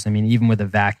fibers, even with a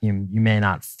vacuum, you may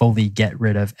not fully get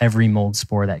rid of every mold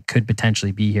spore that could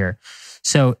potentially be here.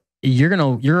 So you're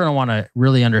gonna want to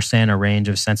really understand a range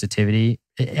of sensitivity.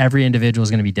 Every individual is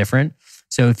going to be different.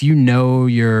 So if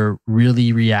you're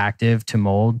really reactive to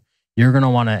mold, you're going to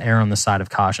want to err on the side of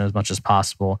caution as much as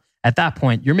possible. At that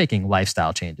point, you're making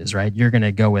lifestyle changes, right? You're going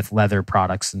to go with leather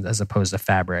products as opposed to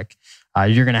fabric.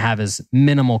 You're going to have as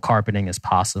minimal carpeting as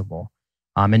possible,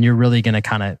 and you're really going to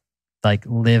kind of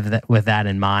live with that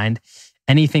in mind.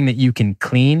 Anything that you can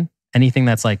clean, anything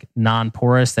that's like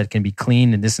non-porous that can be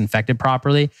cleaned and disinfected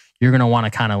properly, you're going to want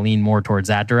to kind of lean more towards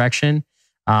that direction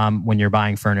when you're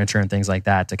buying furniture and things like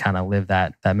that, to kind of live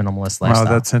that minimalist lifestyle.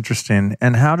 Wow, that's interesting.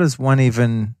 And how does one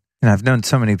even, I've known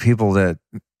so many people that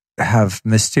have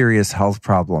mysterious health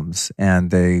problems and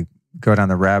they go down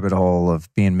the rabbit hole of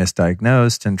being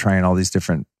misdiagnosed and trying all these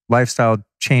different lifestyle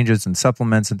changes and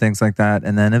supplements and things like that.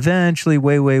 And then eventually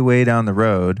way, way, way down the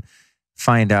road,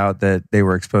 find out that they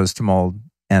were exposed to mold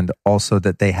and also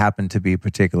that they happen to be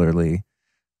particularly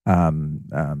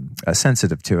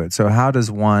sensitive to it. So how does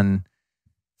one,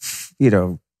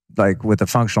 like with a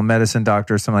functional medicine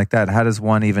doctor or something like that, how does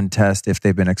one even test if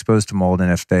they've been exposed to mold,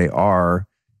 and if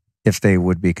they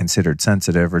would be considered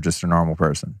sensitive or just a normal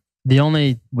person? The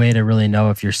only way to really know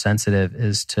if you're sensitive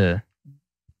is to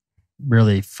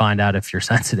really find out if you're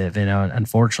sensitive.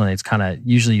 Unfortunately, it's kind of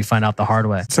usually you find out the hard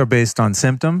way. So based on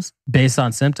symptoms? Based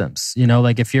on symptoms.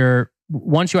 Like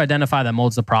once you identify that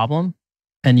mold's the problem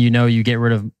and you get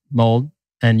rid of mold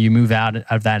and you move out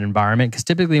of that environment, because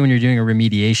typically when you're doing a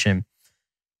remediation,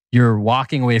 you're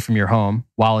walking away from your home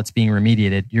while it's being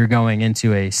remediated. You're going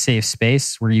into a safe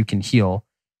space where you can heal.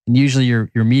 And usually you're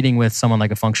meeting with someone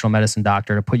like a functional medicine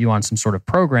doctor to put you on some sort of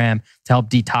program to help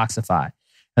detoxify.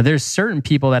 Now, there's certain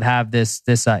people that have this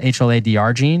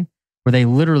HLA-DR gene where they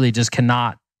literally just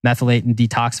cannot methylate and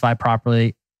detoxify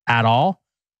properly at all.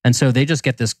 And so they just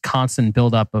get this constant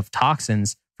buildup of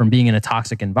toxins from being in a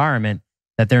toxic environment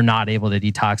that they're not able to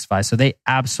detoxify. So they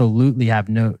absolutely have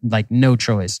no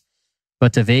choice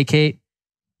but to vacate,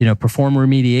 perform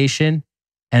remediation.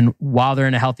 And while they're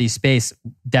in a healthy space,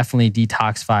 definitely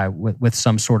detoxify with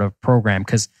some sort of program.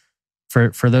 Because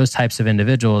for those types of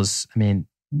individuals,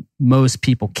 most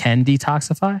people can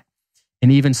detoxify.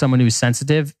 And even someone who's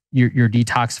sensitive, you're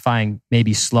detoxifying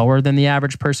maybe slower than the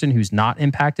average person who's not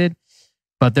impacted.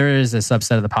 But there is a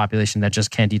subset of the population that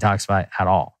just can't detoxify at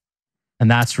all.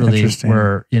 And that's really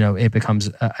where, it becomes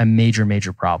a major,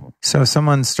 major problem. So if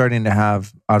someone's starting to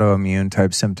have autoimmune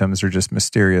type symptoms or just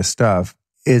mysterious stuff,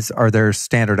 are there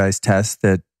standardized tests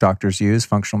that doctors use,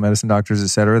 functional medicine doctors, et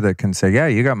cetera, that can say, yeah,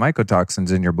 you got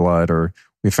mycotoxins in your blood, or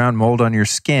we found mold on your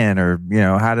skin, or,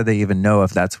 how do they even know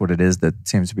if that's what it is that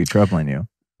seems to be troubling you?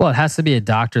 Well, it has to be a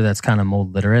doctor that's kind of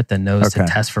mold literate that knows to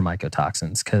test for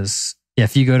mycotoxins. Because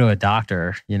if you go to a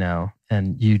doctor,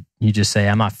 and you just say,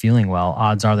 I'm not feeling well,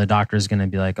 odds are the doctor is going to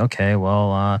be like, okay,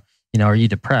 well, are you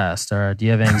depressed, or do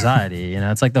you have anxiety?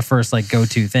 It's like the first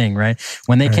go-to thing, right?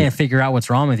 When they can't figure out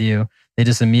what's wrong with you, they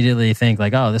just immediately think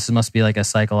like, oh, this must be like a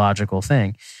psychological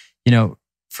thing.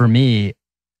 For me,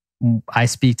 I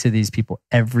speak to these people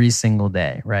every single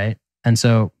day, right? And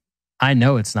so I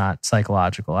know it's not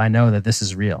psychological. I know that this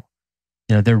is real.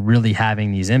 They're really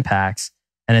having these impacts.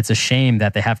 And it's a shame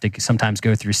that they have to sometimes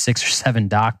go through 6 or 7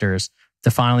 doctors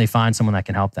to finally find someone that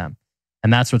can help them.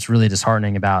 And that's what's really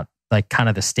disheartening about kind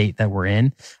of the state that we're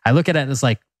in. I look at it as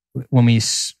when we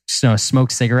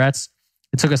smoke cigarettes,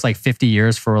 it took us 50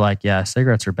 years for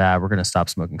cigarettes are bad. We're going to stop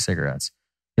smoking cigarettes.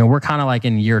 We're kind of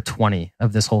in year 20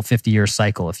 of this whole 50-year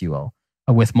cycle, if you will,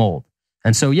 with mold.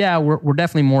 And so, we're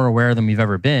definitely more aware than we've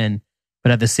ever been.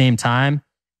 But at the same time,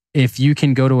 if you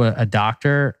can go to a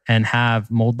doctor and have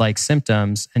mold-like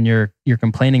symptoms and you're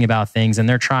complaining about things and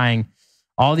they're trying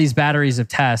all these batteries of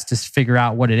tests to figure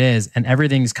out what it is and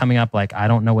everything's coming up I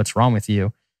don't know what's wrong with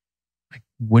you,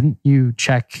 wouldn't you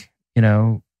check,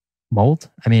 mold?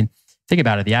 I mean, think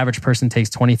about it. The average person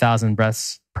takes 20,000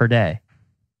 breaths per day.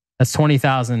 That's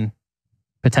 20,000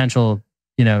 potential,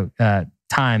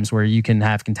 times where you can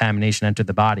have contamination enter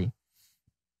the body.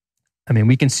 I mean,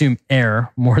 we consume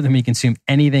air more than we consume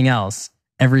anything else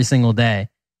every single day,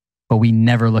 but we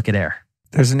never look at air.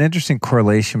 There's an interesting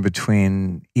correlation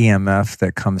between EMF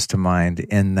that comes to mind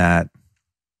in that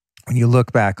when you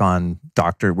look back on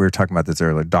we were talking about this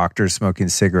earlier, doctors smoking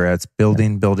cigarettes,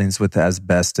 building buildings with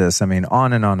asbestos, I mean,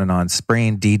 on and on and on,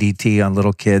 spraying DDT on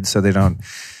little kids so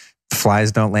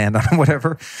flies don't land on them,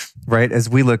 whatever, right? As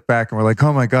we look back and we're like,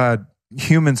 oh my God,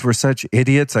 humans were such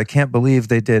idiots. I can't believe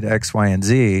they did X, Y, and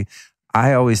Z.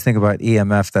 I always think about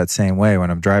EMF that same way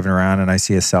when I'm driving around and I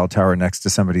see a cell tower next to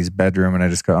somebody's bedroom and I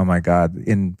just go, oh my God,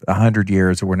 in 100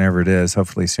 years or whenever it is,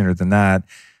 hopefully sooner than that,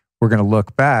 we're going to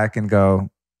look back and go,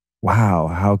 wow,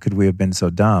 how could we have been so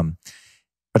dumb?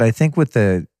 But I think with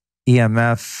the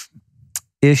EMF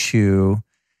issue,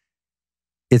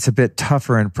 it's a bit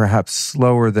tougher and perhaps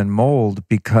slower than mold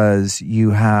because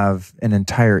you have an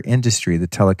entire industry, the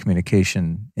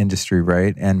telecommunication industry,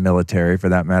 right? And military for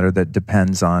that matter, that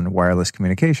depends on wireless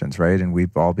communications, right? And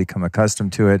we've all become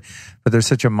accustomed to it. But there's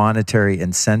such a monetary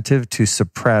incentive to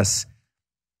suppress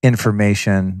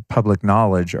information, public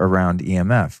knowledge around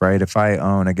EMF, right? If I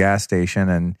own a gas station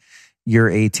and you're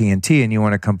AT&T and you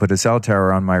want to come put a cell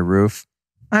tower on my roof,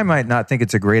 I might not think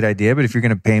it's a great idea, but if you're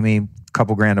going to pay me a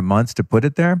couple grand a month to put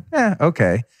it there,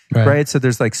 okay. Right? So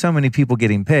there's so many people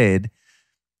getting paid.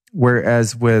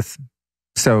 Whereas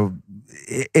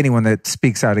anyone that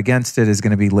speaks out against it is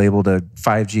going to be labeled a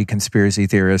 5G conspiracy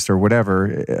theorist or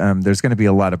whatever. There's going to be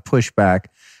a lot of pushback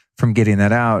from getting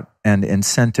that out and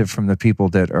incentive from the people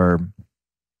that are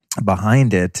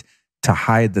behind it to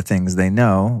hide the things they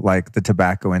know, like the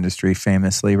tobacco industry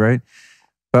famously, right?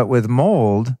 But with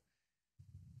mold,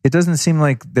 it doesn't seem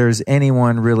like there's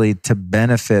anyone really to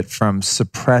benefit from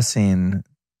suppressing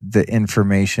the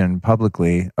information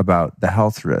publicly about the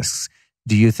health risks.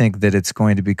 Do you think that it's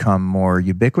going to become more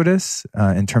ubiquitous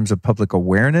in terms of public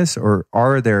awareness, or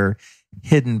are there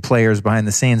hidden players behind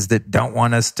the scenes that don't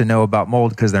want us to know about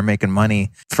mold because they're making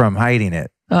money from hiding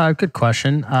it? Good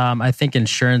question. I think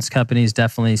insurance companies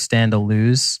definitely stand to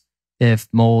lose if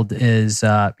mold is,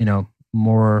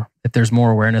 if there's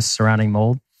more awareness surrounding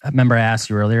mold. I remember I asked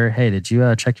you earlier, hey, did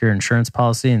you check your insurance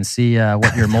policy and see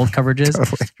what your mold coverage is?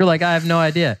 Totally. You're like, I have no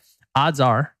idea. Odds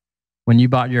are, when you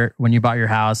bought your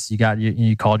house,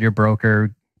 you called your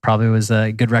broker. Probably was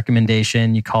a good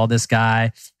recommendation. You called this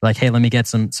guy, like, hey, let me get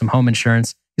some home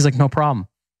insurance. He's like, no problem.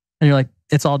 And you're like,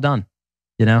 it's all done.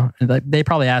 And they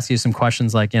probably ask you some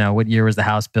questions like, what year was the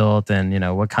house built, and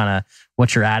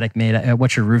what's your attic made,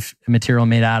 what's your roof material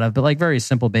made out of, but very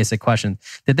simple, basic questions.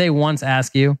 Did they once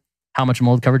ask you, how much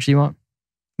mold coverage do you want?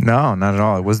 No, not at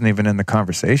all. It wasn't even in the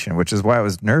conversation, which is why I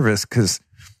was nervous because,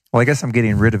 I guess I'm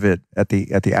getting rid of it at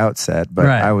the outset, but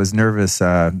right. I was nervous,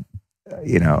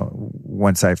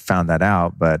 once I found that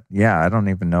out. But I don't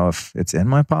even know if it's in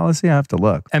my policy. I have to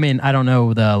look. I mean, I don't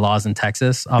know the laws in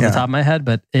Texas off the top of my head,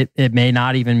 but it may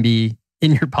not even be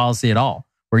in your policy at all,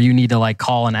 where you need to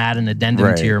call and add an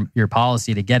addendum to your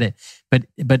policy to get it.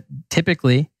 But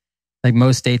typically,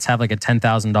 most states have a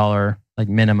 $10,000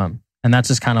 minimum. And that's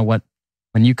just kind of what,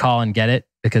 when you call and get it,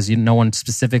 because no one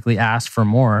specifically asked for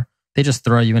more, they just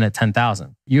throw you in at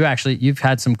 10,000. You've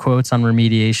had some quotes on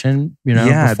remediation, the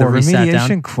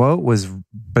remediation quote was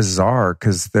bizarre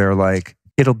because they're like,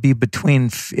 it'll be between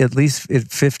at least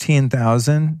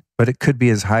 15,000, but it could be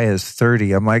as high as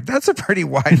 30. I'm like, that's a pretty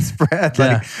widespread.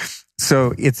 Yeah. Like,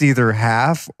 so it's either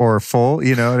half or full,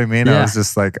 you know what I mean? Yeah. I was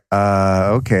just like,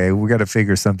 okay, we got to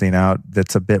figure something out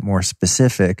that's a bit more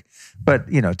specific.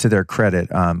 But, to their credit,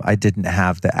 I didn't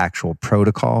have the actual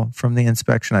protocol from the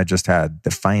inspection. I just had the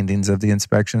findings of the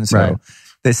inspection. So Right.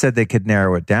 they said they could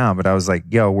narrow it down, but I was like,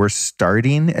 yo, we're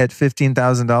starting at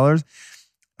 $15,000.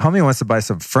 Homie wants to buy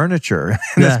some furniture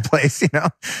in this place,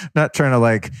 not trying to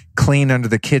like clean under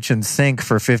the kitchen sink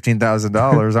for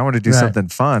 $15,000. I want to do something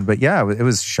fun. But yeah, it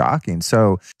was shocking.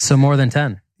 So more than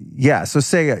 10. Yeah. So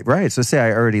say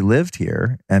I already lived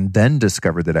here and then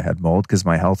discovered that I had mold because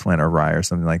my health went awry or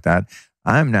something like that.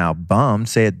 I'm now bummed.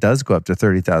 Say it does go up to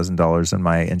 $30,000 and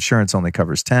my insurance only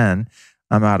covers 10.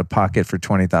 I'm out of pocket for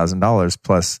 $20,000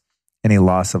 plus any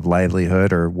loss of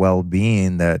livelihood or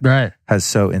well-being that has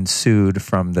so ensued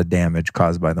from the damage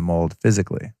caused by the mold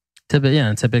physically.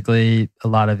 Typically a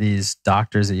lot of these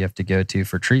doctors that you have to go to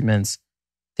for treatments,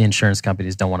 the insurance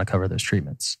companies don't want to cover those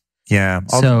treatments. Yeah.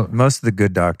 So most of the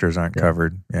good doctors aren't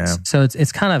covered. Yeah. So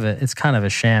it's kind of a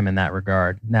sham in that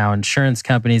regard. Now, insurance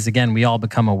companies, again, we all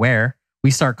become aware.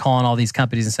 We start calling all these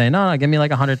companies and saying, no, give me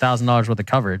like $100,000 worth of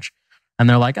coverage. And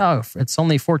they're like, oh, it's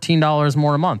only $14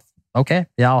 more a month. Okay.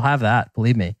 Yeah, I'll have that.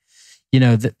 Believe me.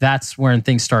 That's when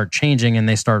things start changing and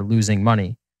they start losing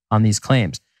money on these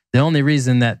claims. The only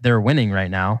reason that they're winning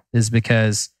right now is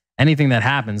because anything that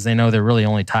happens, they know they're really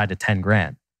only tied to 10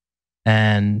 grand.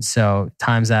 And so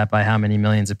times that by how many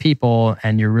millions of people,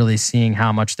 and you're really seeing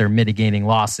how much they're mitigating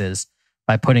losses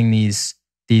by putting these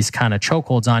kind of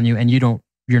chokeholds on you, and you're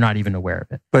not even aware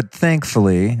of it. But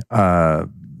thankfully, I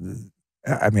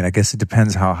guess it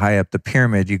depends how high up the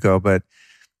pyramid you go, but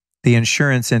the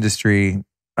insurance industry,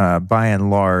 by and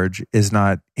large, is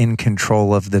not in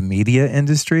control of the media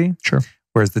industry. Sure.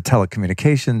 Whereas the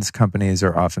telecommunications companies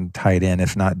are often tied in,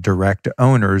 if not direct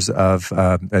owners of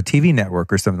a TV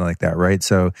network or something like that, right?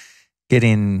 So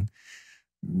getting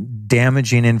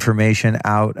damaging information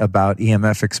out about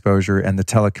EMF exposure and the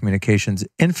telecommunications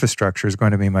infrastructure is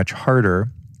going to be much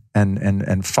harder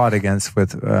and fought against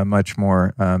with much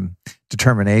more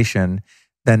determination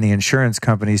than the insurance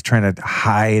companies trying to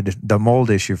hide the mold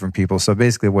issue from people. So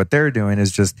basically what they're doing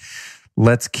is just,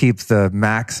 let's keep the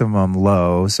maximum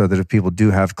low so that if people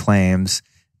do have claims,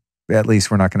 at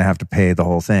least we're not going to have to pay the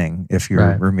whole thing. If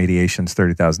your remediation's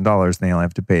 $30,000, then you only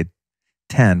have to pay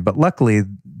 10. But luckily,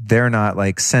 they're not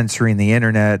like censoring the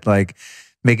internet, like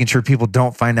making sure people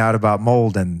don't find out about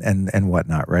mold and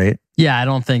whatnot, right? Yeah, I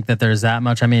don't think that there's that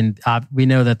much. I mean, we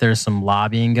know that there's some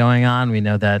lobbying going on. We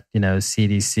know that,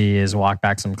 CDC has walked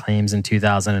back some claims in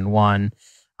 2001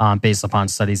 based upon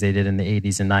studies they did in the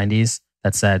 80s and 90s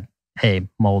that said, hey,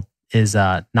 mold is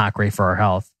not great for our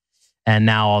health. And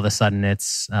now all of a sudden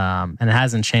it's, and it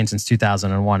hasn't changed since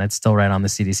 2001. It's still right on the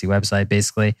CDC website.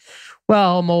 Basically,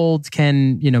 well, mold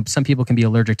can, some people can be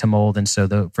allergic to mold. And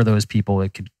so for those people,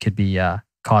 it could be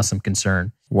cause some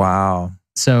concern. Wow.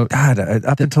 So God,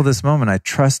 up until this moment, I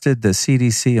trusted the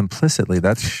CDC implicitly.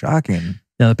 That's shocking.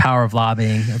 The power of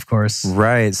lobbying, of course.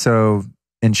 Right. So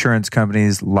insurance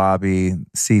companies lobby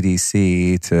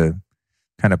CDC to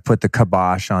kind of put the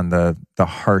kibosh on the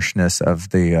harshness of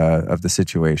the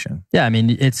situation. Yeah, I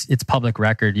mean, it's public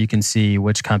record. You can see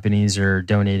which companies are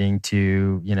donating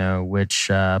to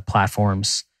which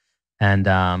platforms, and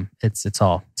it's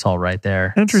all right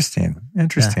there. Interesting.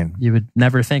 Yeah, you would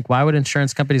never think, why would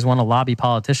insurance companies want to lobby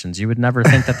politicians? You would never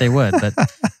think that they would, but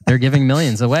they're giving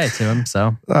millions away to them.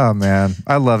 So, oh man,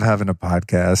 I love having a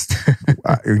podcast.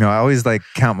 I always like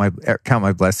count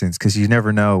my blessings because you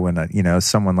never know when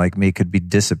someone like me could be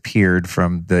disappeared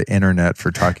from the internet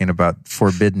for talking about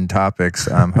forbidden topics.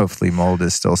 Hopefully, mold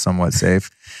is still somewhat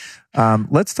safe.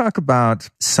 Let's talk about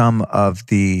some of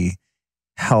the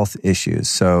health issues.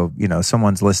 So,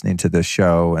 someone's listening to this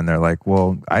show and they're like,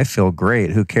 well, I feel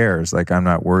great. Who cares? Like, I'm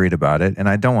not worried about it. And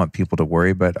I don't want people to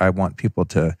worry, but I want people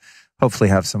to hopefully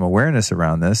have some awareness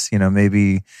around this.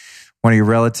 Maybe one of your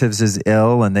relatives is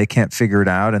ill and they can't figure it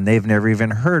out and they've never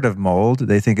even heard of mold.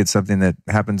 They think it's something that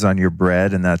happens on your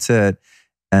bread and that's it.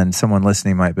 And someone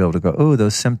listening might be able to go, oh,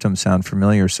 those symptoms sound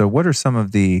familiar. So what are some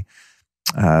of the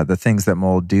things that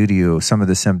mold do to you, some of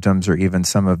the symptoms or even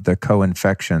some of the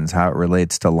co-infections, how it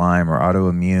relates to Lyme or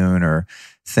autoimmune or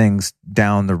things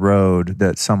down the road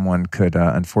that someone could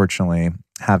unfortunately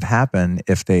have happen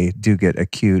if they do get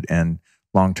acute and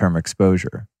long-term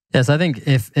exposure? Yes, I think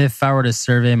if I were to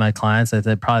survey my clients, I'd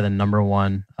say probably the number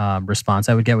one response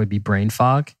I would get would be brain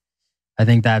fog. I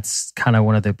think that's kind of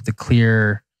one of the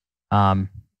clear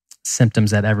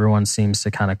symptoms that everyone seems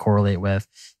to kind of correlate with.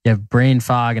 You have brain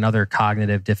fog and other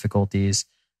cognitive difficulties.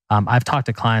 I've talked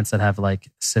to clients that have like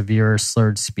severe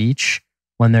slurred speech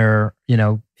when they're,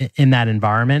 in that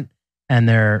environment. And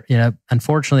they're,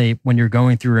 unfortunately, when you're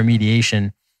going through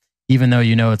remediation, even though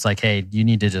it's like, hey, you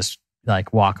need to just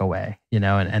like walk away,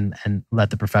 and let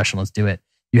the professionals do it.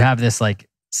 You have this like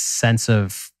sense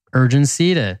of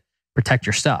urgency to protect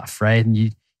your stuff, right? And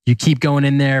you keep going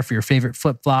in there for your favorite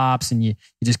flip-flops, and you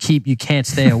can't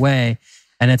stay away.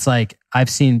 And it's like, I've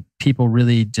seen people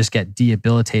really just get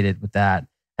debilitated with that.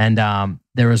 And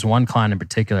there was one client in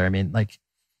particular, like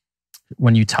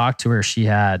when you talk to her, she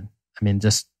had,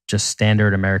 just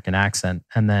standard American accent.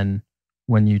 And then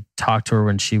when you talk to her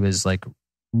when she was like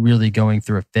really going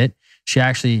through a fit, she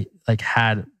actually like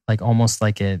had like almost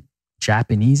like a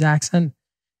Japanese accent.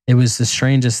 It was the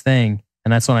strangest thing.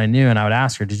 And that's when I knew. And I would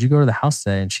ask her, did you go to the house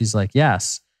today? And she's like,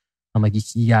 yes. I'm like,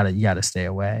 you gotta stay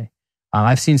away.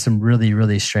 I've seen some really,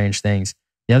 really strange things.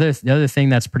 The other thing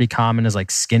that's pretty common is like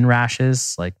skin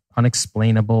rashes, like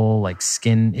unexplainable, like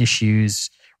skin issues,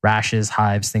 rashes,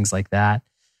 hives, things like that.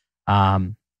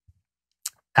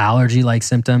 Allergy-like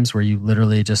symptoms where you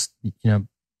literally just,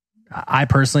 I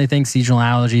personally think seasonal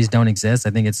allergies don't exist. I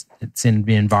think it's in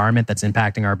the environment that's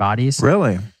impacting our bodies.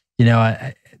 Really?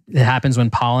 It happens when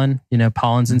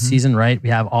pollen's in season, right? We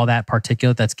have all that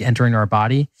particulate that's entering our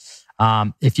body.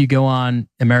 If you go on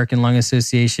American Lung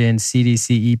Association,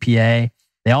 CDC, EPA,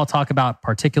 they all talk about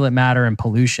particulate matter and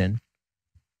pollution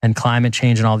and climate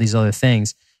change and all these other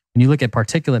things. When you look at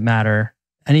particulate matter,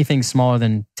 anything smaller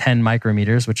than 10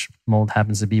 micrometers, which mold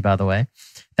happens to be, by the way,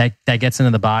 that gets into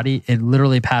the body, it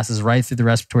literally passes right through the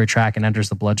respiratory tract and enters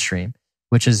the bloodstream,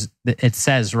 which is, it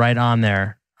says right on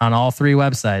there on all three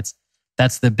websites,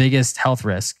 that's the biggest health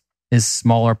risk is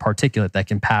smaller particulate that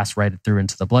can pass right through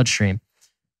into the bloodstream.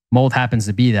 Mold happens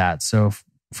to be that. So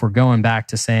if we're going back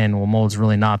to saying, well, mold's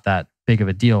really not that big of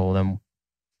a deal, then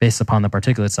based upon the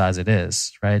particulate size, it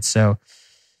is, right? So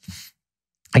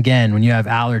again, when you have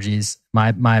allergies,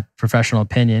 my professional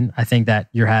opinion, I think that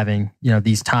you're having,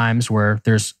 these times where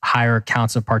there's higher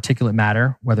counts of particulate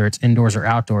matter, whether it's indoors or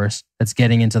outdoors, that's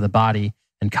getting into the body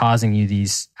and causing you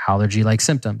these allergy-like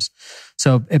symptoms.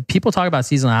 So if people talk about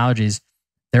seasonal allergies,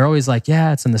 they're always like,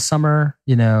 yeah, it's in the summer,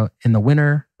 in the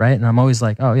winter, right? And I'm always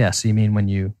like, oh yeah, so you mean when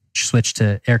you switch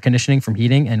to air conditioning from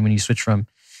heating and when you switch from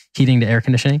heating to air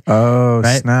conditioning? Oh,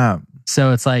 right? Snap.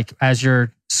 So it's like, as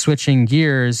you're switching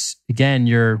gears, again,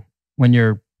 when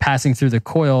you're passing through the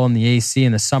coil and the AC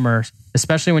in the summer,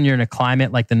 especially when you're in a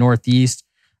climate like the Northeast,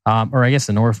 or I guess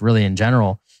the North really in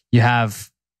general, you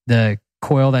have the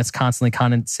coil that's constantly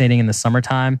condensating in the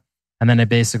summertime. And then it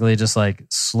basically just like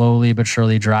slowly but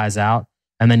surely dries out.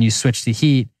 And then you switch to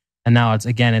heat. And now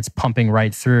it's pumping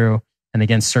right through and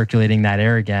again, circulating that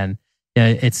air again.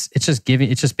 It's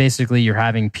just basically you're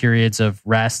having periods of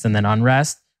rest and then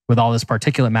unrest with all this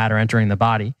particulate matter entering the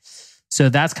body. So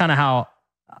that's kind of how,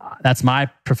 that's my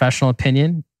professional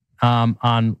opinion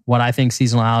on what I think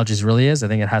seasonal allergies really is. I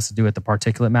think it has to do with the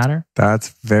particulate matter. That's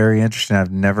very interesting.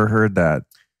 I've never heard that.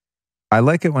 I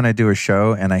like it when I do a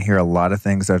show and I hear a lot of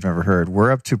things I've never heard.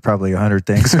 We're up to probably 100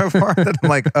 things so far that I'm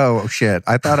like, oh shit,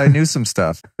 I thought I knew some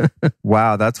stuff.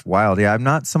 Wow, that's wild. Yeah, I'm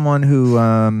not someone who,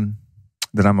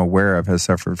 that I'm aware of has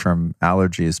suffered from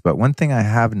allergies. But one thing I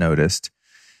have noticed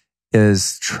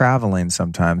is traveling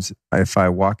sometimes. If I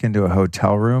walk into a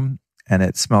hotel room and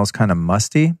it smells kind of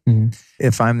musty,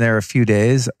 if I'm there a few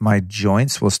days, my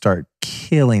joints will start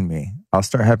killing me. I'll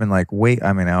start having like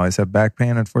I always have back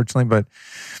pain, unfortunately, but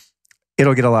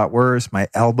it'll get a lot worse. My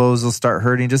elbows will start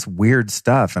hurting, just weird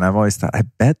stuff. And I've always thought, I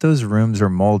bet those rooms are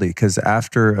moldy, because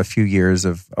after a few years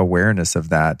of awareness of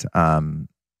that,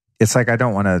 it's like I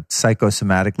don't want to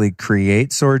psychosomatically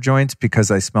create sore joints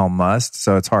because I smell must.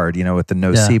 So it's hard, with the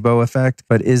nocebo effect.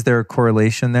 But is there a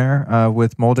correlation there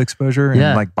with mold exposure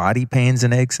and like body pains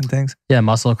and aches and things? Yeah,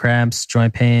 muscle cramps,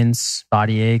 joint pains,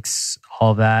 body aches,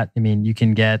 all of that. I mean, you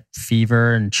can get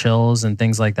fever and chills and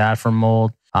things like that from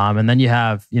mold. And then you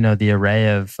have, the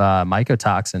array of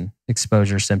mycotoxin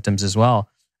exposure symptoms as well.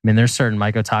 I mean, there's certain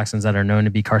mycotoxins that are known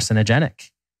to be carcinogenic,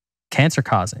 cancer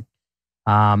causing.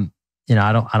 I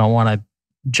don't want to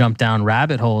jump down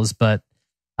rabbit holes, but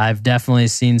I've definitely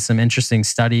seen some interesting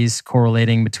studies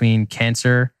correlating between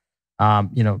cancer,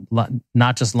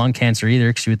 not just lung cancer either,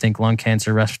 because you would think lung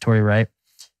cancer, respiratory, right?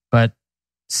 But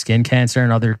skin cancer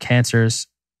and other cancers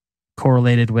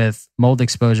correlated with mold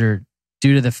exposure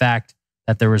due to the fact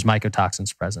that there was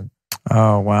mycotoxins present.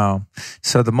 Oh, wow.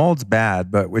 So the mold's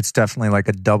bad, but it's definitely like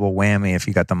a double whammy if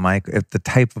you got if the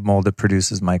type of mold that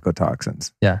produces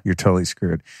mycotoxins. Yeah. You're totally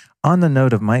screwed. On the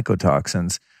note of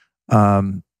mycotoxins,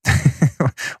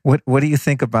 What do you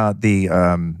think about the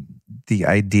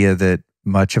idea that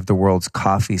much of the world's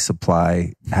coffee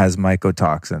supply has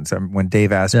mycotoxins? When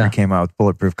Dave Asprey came out with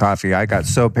Bulletproof Coffee, I got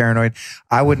so paranoid.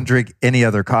 I wouldn't drink any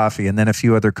other coffee. And then a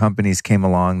few other companies came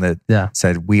along that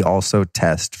said, we also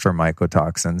test for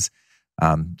mycotoxins.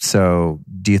 So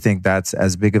do you think that's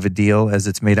as big of a deal as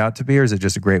it's made out to be, or is it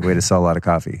just a great way to sell a lot of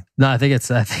coffee? No, I think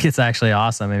it's actually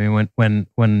awesome. I mean,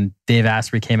 when Dave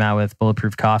Asprey came out with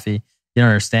Bulletproof Coffee, you don't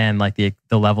understand like the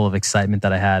level of excitement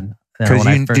that I had.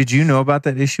 Because did you know about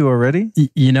that issue already?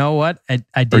 You know what? I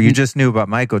didn't. Or you just knew about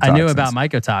mycotoxins? I knew about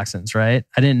mycotoxins, right?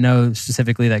 I didn't know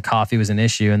specifically that coffee was an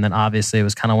issue. And then obviously it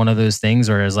was kind of one of those things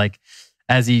where it was like,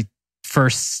 as he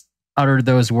first uttered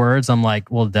those words, I'm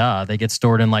like, well, duh, they get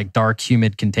stored in like dark,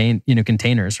 humid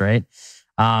containers, right?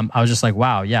 I was just like,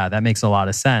 wow, yeah, that makes a lot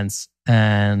of sense.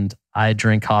 And I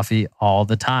drink coffee all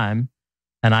the time,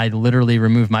 and I literally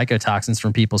remove mycotoxins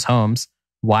from people's homes.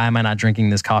 Why am I not drinking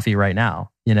this coffee right now?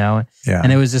 Yeah.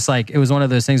 And it was just like, it was one of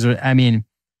those things where, I mean,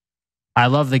 I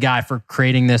love the guy for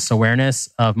creating this awareness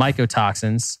of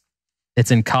mycotoxins.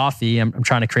 It's in coffee. I'm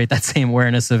trying to create that same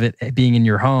awareness of it being in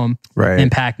your home,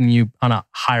 impacting you on a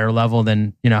higher level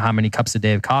than, how many cups a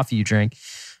day of coffee you drink.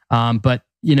 But,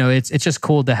 it's just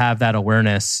cool to have that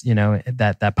awareness,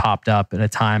 that popped up at a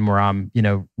time where I'm,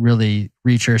 really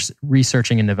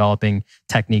researching and developing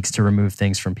techniques to remove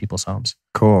things from people's homes.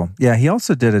 Cool. Yeah. He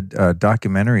also did a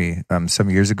documentary some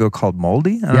years ago called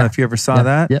Moldy. I don't know if you ever saw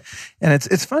that. Yep. And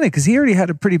it's funny because he already had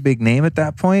a pretty big name at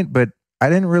that point, but I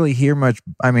didn't really hear much.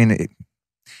 I mean,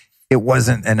 it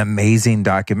wasn't an amazing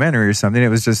documentary or something. It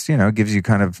was just, gives you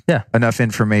kind of enough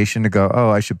information to go, oh,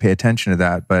 I should pay attention to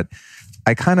that. But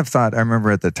I kind of thought, I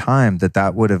remember at the time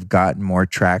that would have gotten more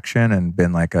traction and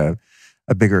been like a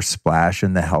bigger splash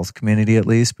in the health community at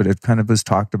least. But it kind of was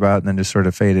talked about and then just sort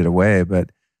of faded away. But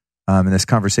in this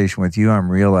conversation with you, I'm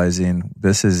realizing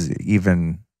this is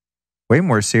even way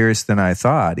more serious than I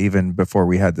thought, even before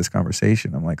we had this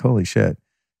conversation. I'm like, holy shit.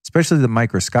 Especially the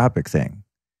microscopic thing.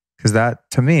 Because that,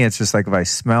 to me, it's just like if I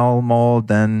smell mold,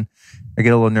 then I get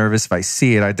a little nervous. If I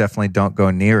see it, I definitely don't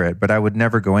go near it. But I would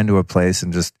never go into a place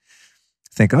and just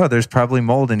think, oh, there's probably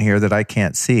mold in here that I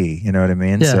can't see. You know what I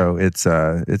mean? Yeah.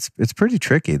 So it's pretty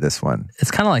tricky, this one.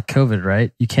 It's kind of like COVID,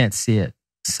 right? You can't see it.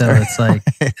 So it's like,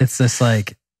 it's this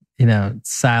like,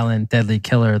 silent, deadly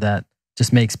killer that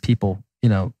just makes people,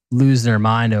 lose their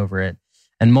mind over it.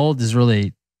 And mold is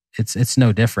really, it's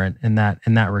no different in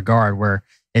that regard, where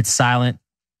it's silent,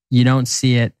 you don't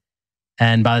see it,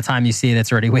 and by the time you see it,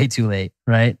 it's already way too late,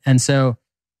 right? And so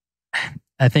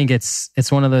I think it's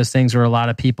one of those things where a lot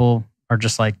of people are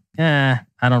just like, I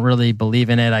don't really believe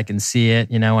in it. I can see it,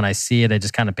 when I see it, I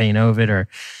just kind of paint over it, or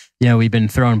we've been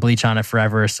throwing bleach on it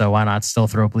forever, so why not still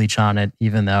throw bleach on it,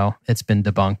 even though it's been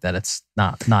debunked that it's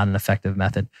not an effective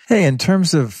method. Hey, in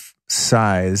terms of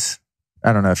size,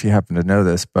 I don't know if you happen to know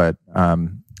this, but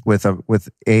with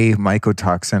a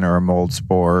mycotoxin or a mold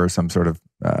spore or some sort of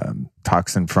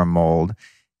toxin from mold,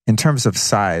 in terms of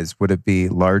size, would it be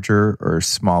larger or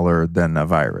smaller than a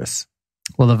virus?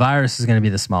 Well, the virus is going to be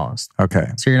the smallest. Okay.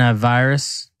 So you're going to have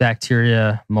virus,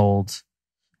 bacteria, mold,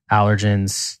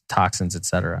 allergens, toxins,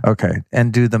 etc. Okay.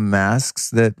 And do the masks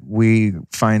that we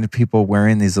find people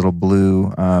wearing, these little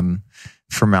blue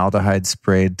formaldehyde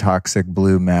sprayed toxic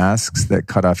blue masks that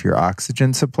cut off your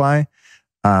oxygen supply,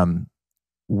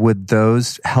 would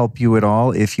those help you at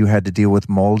all if you had to deal with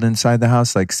mold inside the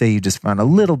house? Like say you just found a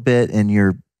little bit in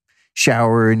your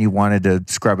shower and you wanted to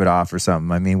scrub it off or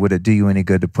something. I mean, would it do you any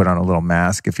good to put on a little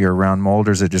mask if you're around mold,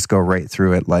 or does it just go right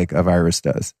through it like a virus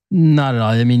does? Not at all.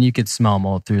 I mean, you could smell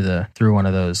mold through one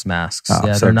of those masks. Oh,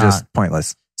 yeah, so they're just not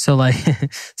pointless. So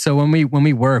so when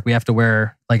we work, we have to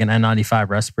wear like an N95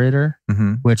 respirator,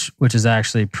 which is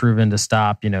actually proven to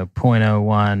stop,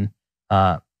 0.01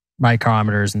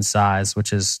 micrometers in size,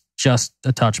 which is just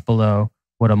a touch below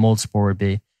what a mold spore would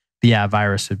be. But yeah, a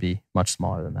virus would be much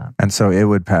smaller than that. And so it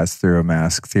would pass through a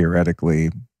mask theoretically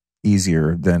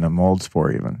easier than a mold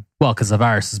spore even. Well, because the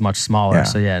virus is much smaller. Yeah.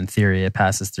 So yeah, in theory, it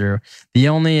passes through. The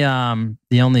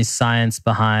only science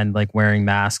behind like wearing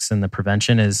masks and the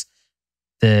prevention is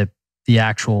the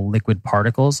actual liquid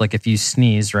particles. Like if you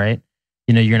sneeze, right?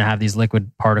 You're going to have these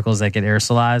liquid particles that get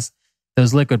aerosolized.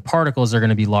 Those liquid particles are going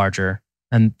to be larger,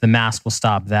 and the mask will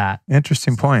stop that.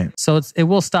 Interesting point. So it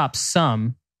will stop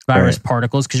some virus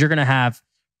particles, because you're going to have,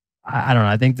 I don't know,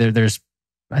 I think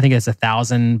it's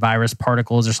 1,000 virus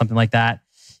particles or something like that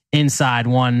inside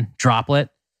one droplet.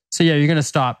 So yeah, you're going to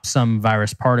stop some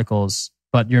virus particles,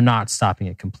 but you're not stopping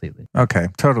it completely. Okay,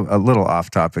 a little off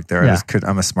topic there. Yeah.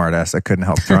 I'm a smart ass. I couldn't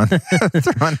help throwing that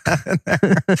in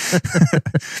there.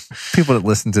 People that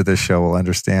listen to this show will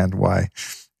understand why.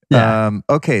 Yeah.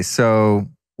 Okay, so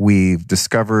we've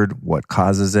discovered what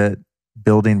causes it,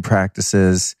 building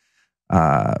practices,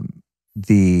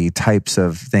 the types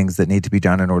of things that need to be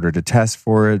done in order to test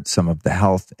for it, some of the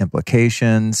health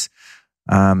implications.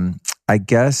 I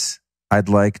guess I'd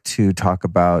like to talk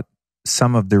about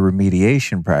some of the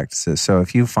remediation practices. So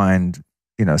if you find,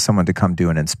 someone to come do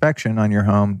an inspection on your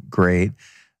home, great.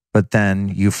 But then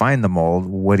you find the mold,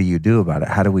 what do you do about it?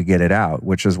 How do we get it out?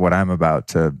 Which is what I'm about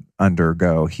to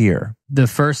undergo here. The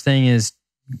first thing is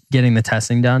getting the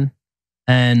testing done.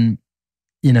 And,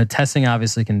 testing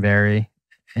obviously can vary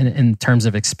in terms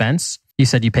of expense. You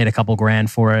said you paid a couple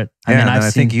grand for it.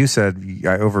 I think you said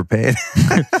I overpaid.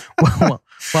 well,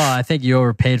 I think you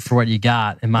overpaid for what you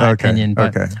got, in my opinion.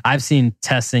 But I've seen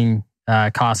testing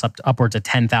costs upwards of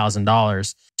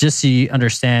 $10,000. Just so you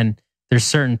understand, there's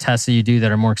certain tests that you do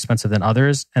that are more expensive than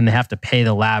others, and they have to pay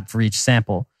the lab for each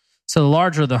sample. So the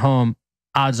larger the home,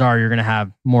 odds are you're going to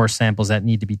have more samples that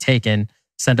need to be taken,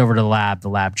 sent over to the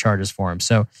lab charges for them.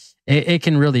 So it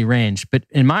can really range. But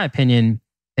in my opinion,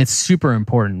 it's super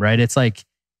important, right? It's like,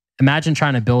 imagine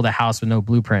trying to build a house with no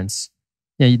blueprints.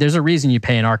 There's a reason you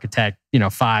pay an architect,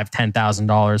 $5,000,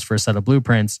 $10,000 for a set of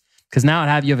blueprints, because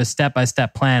now you have a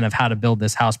step-by-step plan of how to build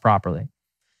this house properly.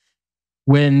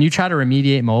 When you try to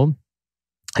remediate mold,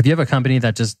 if you have a company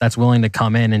that's willing to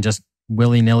come in and just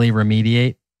willy-nilly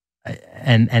remediate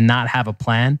and not have a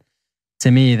plan,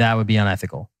 to me, that would be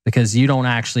unethical, because you don't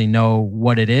actually know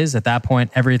what it is. At that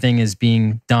point, everything is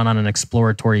being done on an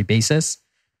exploratory basis,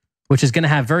 which is going to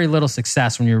have very little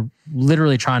success when you're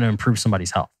literally trying to improve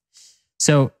somebody's health.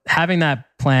 So having that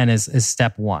plan is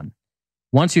step one.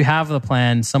 Once you have the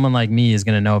plan, someone like me is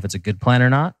going to know if it's a good plan or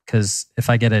not. Because if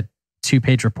I get a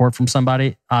 2-page report from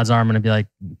somebody, odds are I'm going to be like,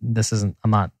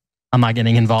 I'm not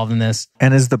getting involved in this.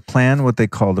 And is the plan what they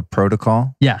call the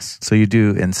protocol? Yes. So you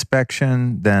do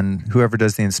inspection, then whoever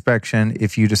does the inspection,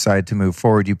 if you decide to move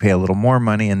forward, you pay a little more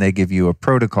money and they give you a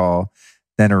protocol.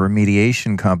 Then a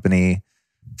remediation company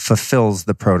fulfills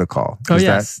the protocol.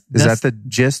 Is that the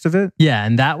gist of it? Yeah,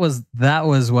 and that was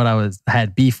what I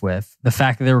had beef with. The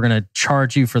fact that they were going to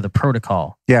charge you for the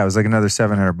protocol. Yeah, it was like another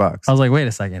 $700. I was like, wait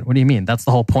a second, what do you mean? That's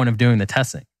the whole point of doing the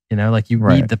testing. You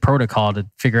need the protocol to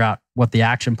figure out what the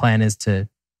action plan is to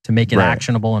make it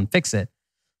actionable and fix it.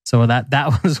 So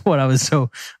that was what I was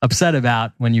so upset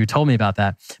about when you told me about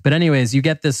that. But anyways, you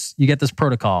get this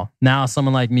protocol. Now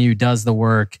someone like me who does the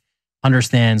work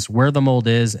understands where the mold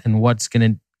is and what's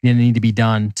going to need to be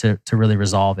done to really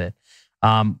resolve it.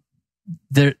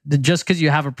 Just because you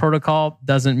have a protocol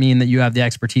doesn't mean that you have the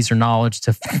expertise or knowledge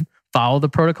to follow the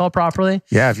protocol properly.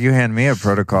 Yeah, if you hand me a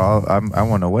protocol, I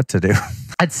won't know what to do.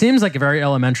 It seems like a very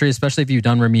elementary, especially if you've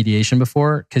done remediation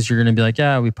before, because you're going to be like,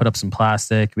 yeah, we put up some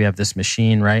plastic, we have this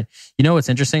machine, right? You know what's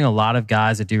interesting? A lot of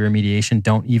guys that do remediation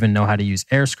don't even know how to use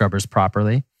air scrubbers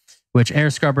properly, which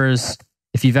air scrubbers,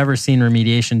 if you've ever seen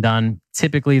remediation done,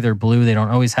 typically they're blue. They don't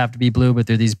always have to be blue, but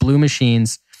they're these blue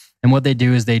machines. And what they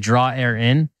do is they draw air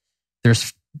in.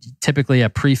 There's typically a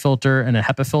pre-filter and a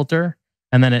HEPA filter,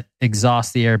 and then it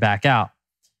exhausts the air back out.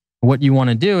 What you want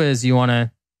to do is you want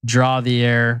to draw the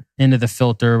air into the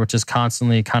filter, which is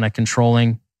constantly kind of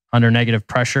controlling under negative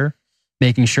pressure,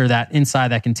 making sure that inside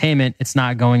that containment, it's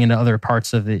not going into other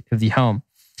parts of the home.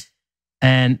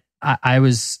 And I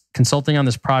was consulting on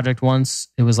this project once.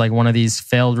 It was like one of these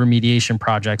failed remediation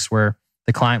projects where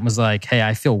the client was like, hey,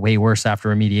 I feel way worse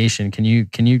after remediation. Can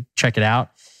you check it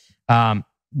out?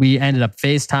 We ended up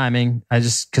FaceTiming.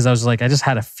 Because I was like, I just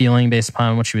had a feeling based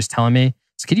upon what she was telling me.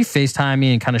 So could you FaceTime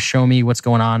me and kind of show me what's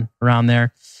going on around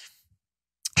there?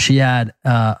 She had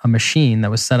a machine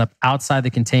that was set up outside the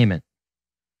containment.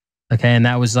 Okay. And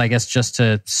that was, I guess, just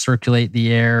to circulate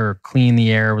the air or clean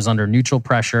the air. It was under neutral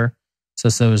pressure. So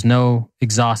there was no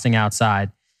exhausting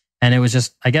outside. And it was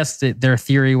just, I guess their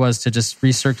theory was to just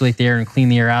recirculate the air and clean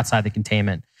the air outside the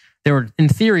containment. They were, in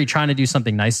theory, trying to do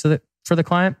something nice for the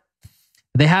client.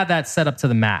 They had that set up to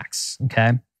the max.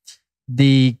 Okay.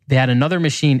 They had another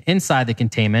machine inside the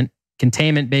containment.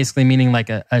 Containment basically meaning like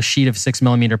a sheet of 6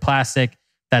 millimeter plastic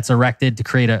that's erected to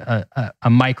create a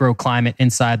microclimate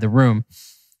inside the room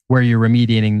where you're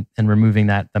remediating and removing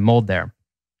the mold there.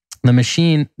 The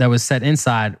machine that was set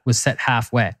inside was set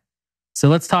halfway. So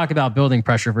let's talk about building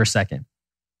pressure for a second.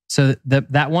 So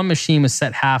that one machine was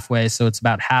set halfway, so it's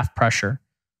about half pressure.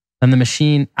 And the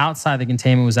machine outside the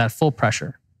containment was at full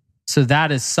pressure. So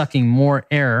that is sucking more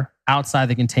air outside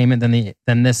the containment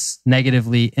than this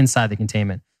negatively inside the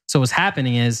containment. So what's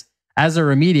happening is, as they're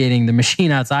remediating, the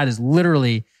machine outside is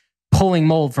literally pulling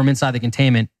mold from inside the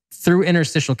containment through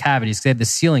interstitial cavities because they have the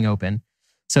ceiling open.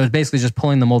 So it's basically just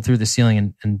pulling the mold through the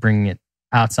ceiling and bringing it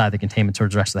outside the containment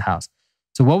towards the rest of the house.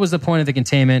 So what was the point of the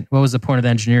containment? What was the point of the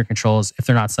engineer controls if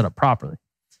they're not set up properly?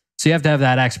 So you have to have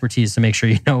that expertise to make sure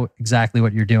you know exactly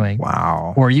what you're doing.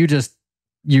 Wow. Or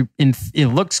it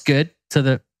looks good to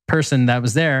the person that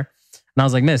was there. And I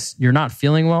was like, miss, you're not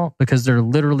feeling well because they're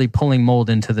literally pulling mold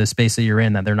into the space that you're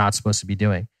in that they're not supposed to be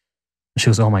doing. And she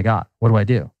goes, oh my God, what do I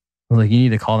do? I was like, you need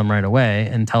to call them right away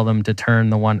and tell them to turn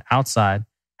the one outside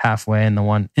halfway and the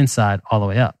one inside all the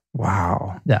way up.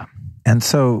 Wow. Yeah. And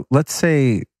so let's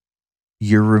say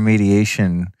your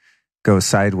remediation goes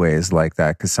sideways like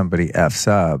that because somebody F's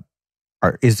up.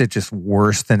 Is it just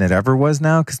worse than it ever was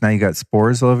now? Because now you got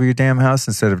spores all over your damn house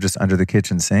instead of just under the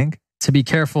kitchen sink? To be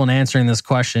careful in answering this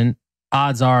question,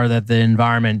 odds are that the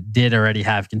environment did already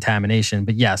have contamination.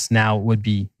 But yes, now it would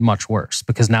be much worse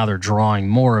because now they're drawing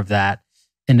more of that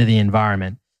into the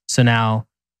environment. So now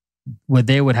what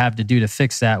they would have to do to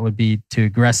fix that would be to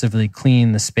aggressively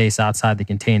clean the space outside the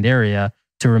contained area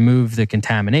to remove the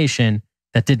contamination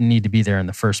that didn't need to be there in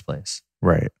the first place.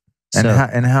 Right.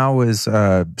 And how is,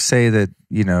 say that,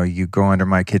 you go under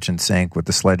my kitchen sink with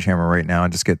the sledgehammer right now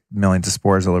and just get millions of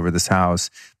spores all over this house,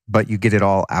 but you get it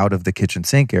all out of the kitchen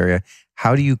sink area.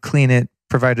 How do you clean it,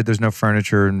 provided there's no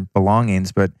furniture and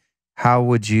belongings, but how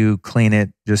would you clean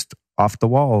it just off the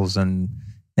walls and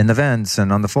in the vents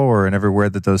and on the floor and everywhere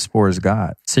that those spores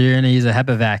got? So you're going to use a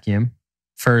HEPA vacuum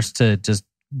first to just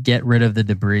get rid of the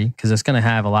debris because it's going to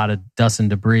have a lot of dust and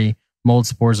debris. Mold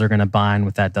spores are going to bind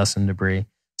with that dust and debris.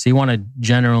 So you want to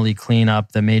generally clean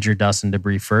up the major dust and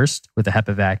debris first with a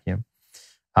HEPA vacuum.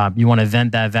 You want to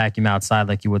vent that vacuum outside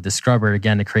like you would the scrubber,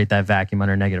 again, to create that vacuum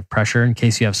under negative pressure in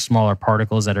case you have smaller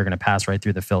particles that are going to pass right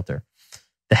through the filter.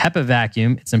 The HEPA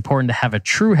vacuum, it's important to have a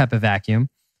true HEPA vacuum.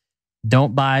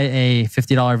 Don't buy a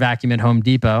 $50 vacuum at Home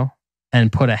Depot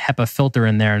and put a HEPA filter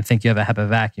in there and think you have a HEPA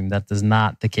vacuum. That is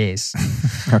not the case.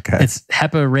 Okay. It's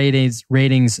HEPA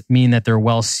ratings mean that they're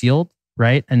well sealed,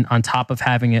 right? And on top of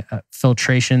having a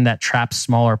filtration that traps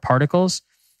smaller particles,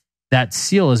 that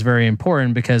seal is very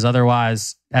important because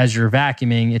otherwise, as you're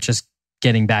vacuuming, it's just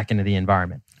getting back into the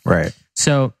environment. Right.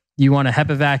 So you want to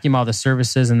HEPA vacuum all the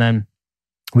surfaces, and then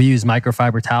we use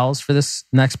microfiber towels for this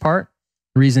next part.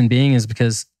 The reason being is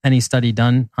because any study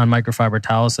done on microfiber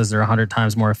towels says they're 100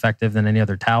 times more effective than any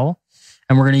other towel.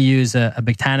 And we're going to use a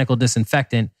botanical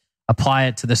disinfectant, apply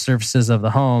it to the surfaces of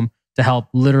the home to help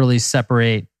literally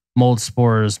separate mold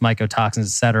spores, mycotoxins,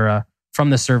 etc., from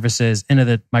the surfaces into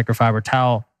the microfiber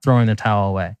towel, throwing the towel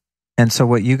away. And so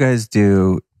what you guys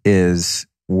do is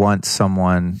once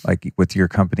someone, like with your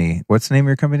company, what's the name of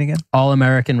your company again? All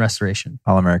American Restoration.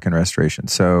 All American Restoration.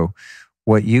 So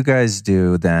what you guys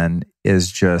do then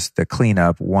is just the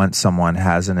cleanup once someone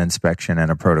has an inspection and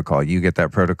a protocol. You get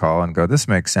that protocol and go, this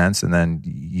makes sense. And then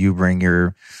you bring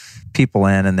your people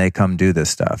in and they come do this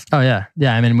stuff. Oh yeah.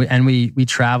 Yeah. I mean, we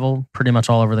travel pretty much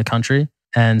all over the country.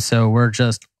 And so we're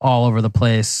just all over the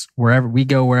place. Wherever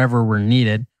we're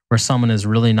needed, where someone is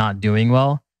really not doing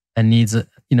well and needs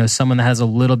someone that has a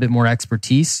little bit more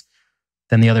expertise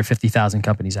than the other 50,000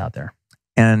 companies out there.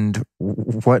 And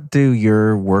what do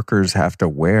your workers have to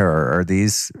wear? Are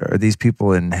these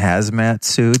people in hazmat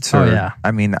suits? Oh yeah.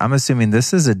 I mean, I'm assuming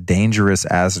this is a dangerous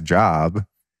ass job.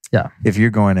 Yeah. If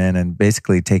you're going in and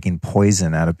basically taking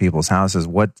poison out of people's houses,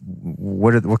 what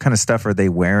kind of stuff are they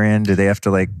wearing? Do they have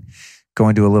to go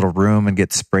into a little room and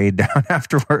get sprayed down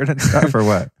afterward and stuff, or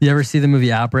what? You ever see the movie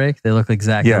Outbreak? They look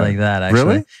exactly like that, actually.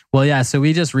 Really? Well, yeah. So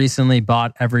we just recently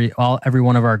bought every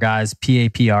one of our guys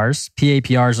PAPRs.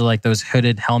 PAPRs are like those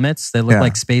hooded helmets. They look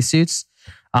like spacesuits.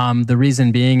 The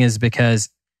reason being is because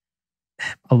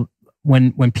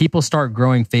when people start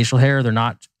growing facial hair, they're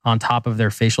not on top of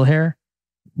their facial hair.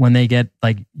 When they get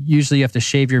usually you have to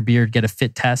shave your beard, get a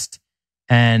fit test,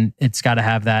 and it's got to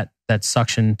have that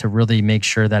suction to really make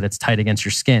sure that it's tight against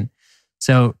your skin.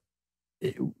 So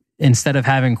instead of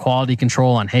having quality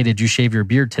control on, hey, did you shave your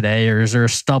beard today? Or is there a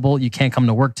stubble? You can't come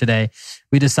to work today.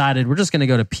 We decided we're just going to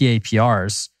go to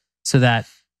PAPRs so that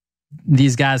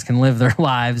these guys can live their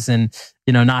lives and,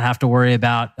 not have to worry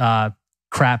about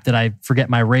crap that I forget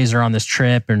my razor on this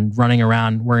trip and running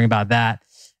around worrying about that.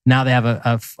 Now they have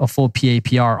a full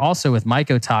PAPR also with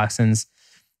mycotoxins.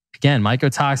 Again,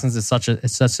 mycotoxins is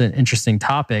such an interesting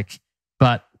topic,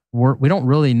 but we don't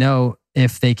really know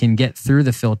if they can get through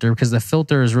the filter because the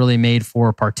filter is really made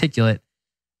for particulate.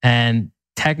 And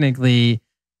technically,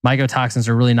 mycotoxins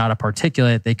are really not a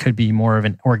particulate. They could be more of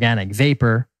an organic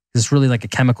vapor. It's really like a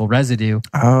chemical residue.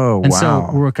 Oh, and wow.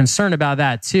 So we're concerned about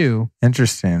that too.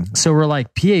 Interesting. So we're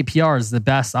like, PAPR is the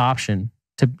best option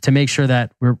to make sure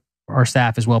that our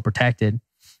staff is well protected.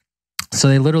 So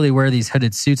they literally wear these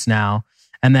hooded suits now.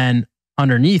 And then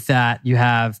underneath that, you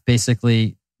have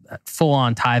basically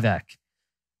full-on Tyvek.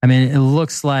 I mean, it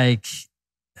looks like,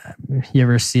 you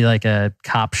ever see like a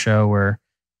cop show where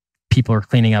people are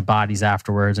cleaning up bodies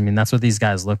afterwards? I mean, that's what these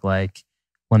guys look like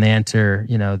when they enter,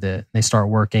 they start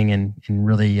working and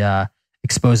really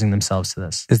exposing themselves to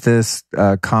this. Is this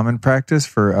common practice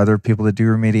for other people to do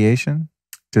remediation?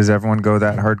 Does everyone go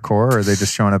that hardcore, or are they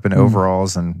just showing up in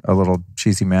overalls and a little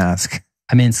cheesy mask?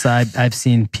 I mean, so I've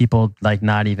seen people like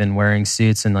not even wearing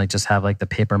suits and like just have like the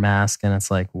paper mask, and it's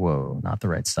like, whoa, not the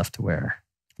right stuff to wear.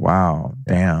 Wow,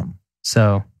 damn.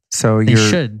 So they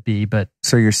should be, but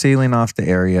so you're sealing off the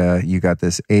area. You got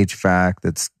this HVAC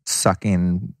that's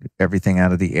sucking everything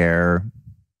out of the air.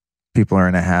 People are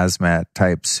in a hazmat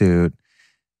type suit.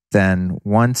 Then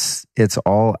once it's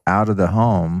all out of the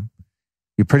home,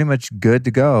 you're pretty much good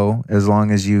to go as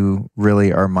long as you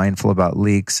really are mindful about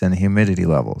leaks and humidity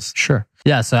levels. Sure.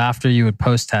 Yeah. So after you would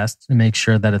post test and make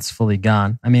sure that it's fully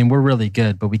gone. I mean, we're really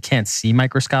good, but we can't see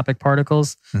microscopic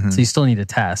particles. So you still need to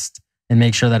test and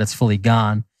make sure that it's fully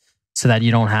gone so that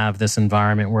you don't have this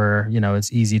environment where,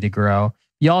 it's easy to grow.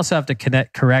 You also have to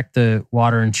correct the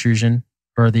water intrusion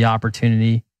or the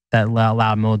opportunity that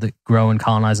allowed mold to grow and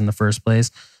colonize in the first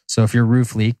place. So if your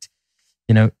roof leaked,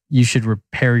 you should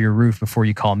repair your roof before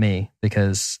you call me,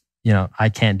 because, I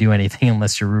can't do anything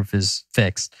unless your roof is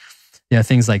fixed.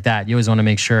 Things like that. You always want to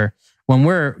make sure when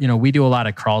we do a lot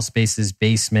of crawl spaces,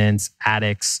 basements,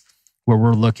 attics, where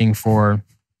we're looking for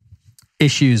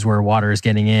issues where water is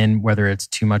getting in, whether it's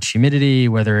too much humidity,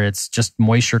 whether it's just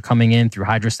moisture coming in through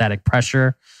hydrostatic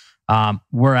pressure.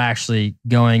 We're actually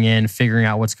going in, figuring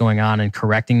out what's going on and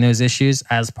correcting those issues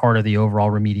as part of the overall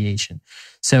remediation.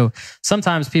 So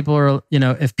sometimes people are,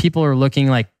 if people are looking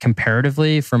like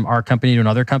comparatively from our company to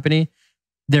another company,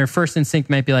 their first instinct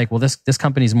might be like, well, this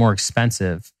company's more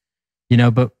expensive,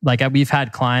 but like we've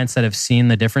had clients that have seen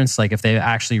the difference. Like if they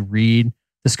actually read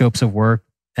the scopes of work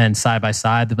and side by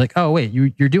side, they're like, oh, wait,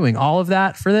 you're doing all of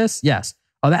that for this? Yes.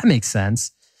 Oh, that makes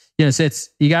sense. So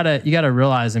you gotta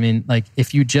realize, I mean, like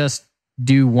if you just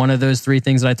do one of those three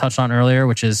things that I touched on earlier,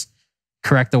 which is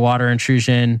correct the water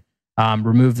intrusion,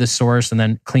 remove the source, and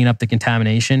then clean up the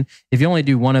contamination. If you only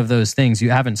do one of those things, you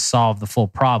haven't solved the full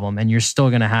problem, and you're still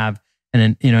going to have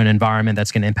an environment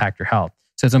that's going to impact your health.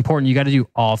 So it's important. You got to do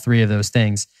all three of those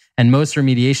things. And most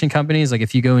remediation companies, like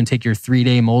if you go and take your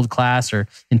 3-day mold class, or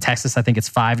in Texas, I think it's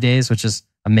 5 days, which is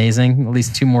amazing, at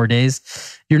least 2 more days.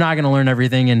 You're not going to learn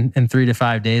everything in 3 to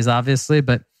 5 days, obviously,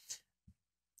 but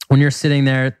when you're sitting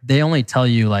there, they only tell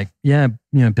you like,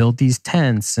 build these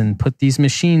tents and put these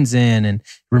machines in and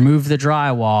remove the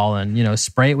drywall and,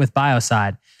 spray it with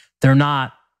biocide. They're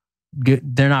not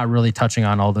good. They're not really touching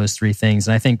on all those three things.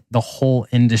 And I think the whole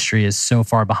industry is so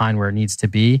far behind where it needs to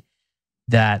be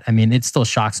that, I mean, it still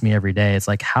shocks me every day. It's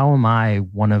like, how am I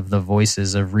one of the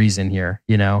voices of reason here?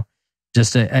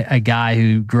 Just a guy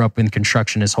who grew up in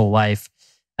construction his whole life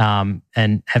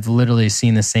and have literally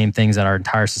seen the same things that our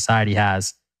entire society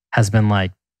has been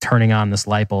like turning on this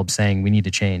light bulb saying we need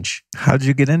to change. How did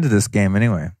you get into this game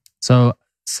anyway? So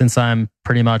since I'm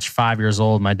pretty much 5 years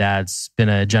old, my dad's been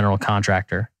a general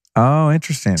contractor. Oh,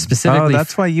 interesting. Specifically,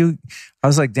 that's why I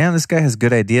was like, damn, this guy has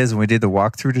good ideas. When we did the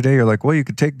walkthrough today, you're like, well, you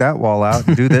could take that wall out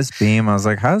and do this beam. I was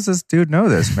like, how does this dude know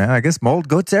this, man? I guess mold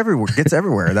gets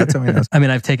everywhere. That's how he knows. I mean,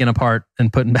 I've taken apart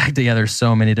and putting back together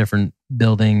so many different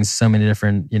buildings, so many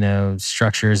different,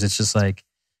 structures. It's just like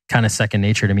kind of second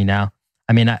nature to me now.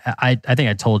 I mean, I think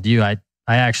I told you,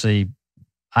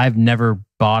 I've never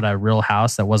bought a real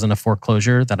house that wasn't a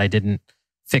foreclosure that I didn't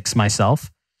fix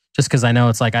myself. Just because I know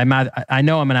it's like, I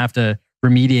know I'm going to have to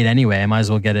remediate anyway. I might as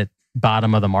well get it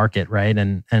bottom of the market, right?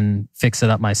 And fix it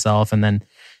up myself. And then,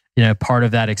 part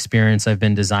of that experience, I've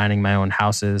been designing my own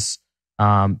houses,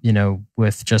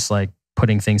 with just like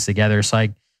putting things together. So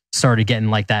I started getting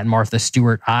like that Martha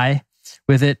Stewart eye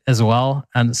with it as well.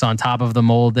 And so on top of the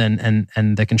mold and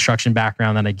the construction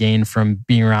background that I gained from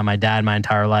being around my dad my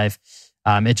entire life,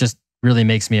 it just really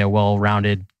makes me a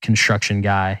well-rounded construction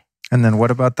guy. And then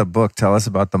what about the book? Tell us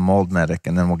about the Mold Medic,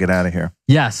 and then we'll get out of here.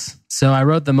 Yes. So I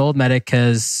wrote the Mold Medic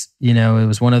because, it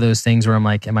was one of those things where I'm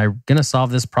like, am I going to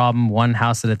solve this problem one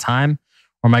house at a time?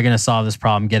 Or am I going to solve this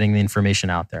problem getting the information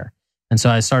out there? And so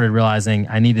I started realizing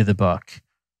I needed the book.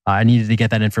 I needed to get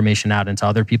that information out into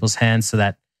other people's hands so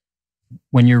that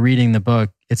when you're reading the book,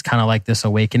 it's kind of like this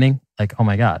awakening. Like, oh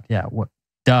my God, yeah,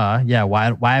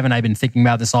 why haven't I been thinking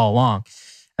about this all along?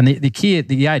 And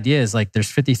the idea is like, there's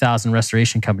 50,000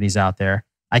 restoration companies out there.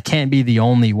 I can't be the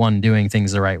only one doing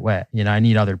things the right way. I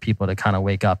need other people to kind of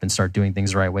wake up and start doing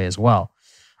things the right way as well.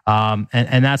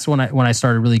 And that's when I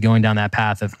started really going down that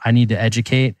path of I need to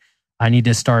educate. I need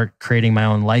to start creating my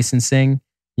own licensing,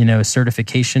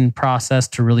 certification process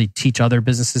to really teach other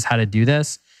businesses how to do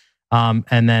this.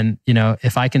 And then,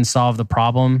 if I can solve the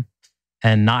problem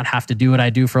and not have to do what I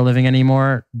do for a living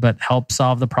anymore, but help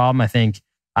solve the problem, I think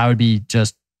I would be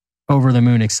just over the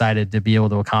moon excited to be able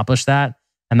to accomplish that.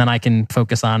 And then I can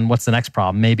focus on what's the next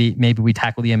problem. Maybe we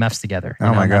tackle EMFs together.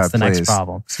 Oh my God, that's the please. next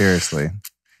problem. Seriously.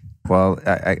 Well,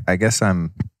 I guess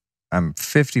I'm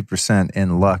 50%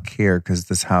 in luck here because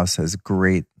this house has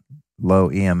great low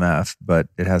EMF, but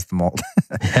it has the mold.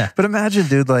 Yeah. But imagine,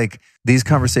 dude, like these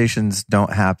conversations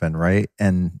don't happen, right?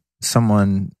 And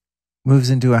someone moves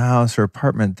into a house or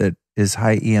apartment that is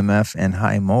high EMF and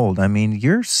high mold. I mean,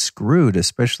 you're screwed,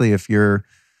 especially if you're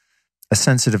a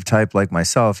sensitive type like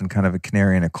myself and kind of a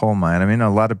canary in a coal mine. I mean,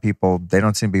 a lot of people, they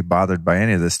don't seem to be bothered by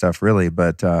any of this stuff really,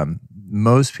 but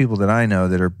most people that I know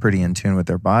that are pretty in tune with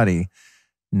their body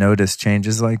notice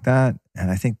changes like that. And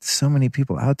I think so many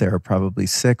people out there are probably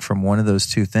sick from one of those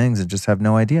two things and just have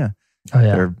no idea. Oh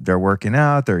yeah. They're working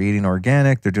out, they're eating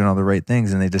organic, they're doing all the right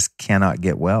things, and they just cannot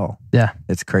get well. Yeah.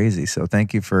 It's crazy. So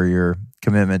thank you for your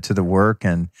commitment to the work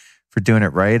and for doing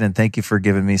it right. And thank you for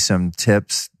giving me some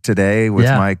tips today with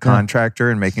my contractor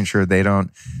and making sure they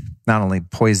don't not only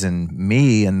poison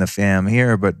me and the fam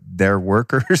here, but their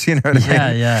workers, you know what I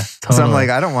mean? Yeah, totally. So I'm like,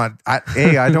 I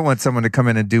don't want someone to come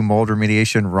in and do mold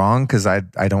remediation wrong because I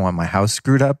don't want my house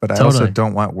screwed up, but I also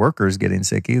don't want workers getting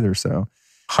sick either. So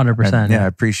 100%. Yeah, I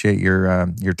appreciate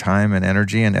your time and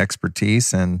energy and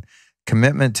expertise and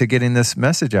commitment to getting this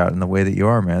message out in the way that you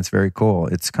are, man. It's very cool.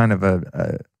 It's kind of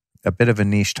a bit of a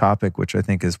niche topic, which I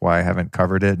think is why I haven't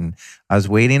covered it. And I was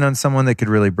waiting on someone that could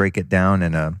really break it down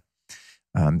in a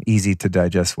easy to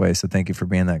digest way. So thank you for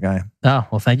being that guy. Oh,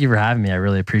 well, thank you for having me. I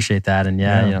really appreciate that. And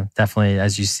definitely,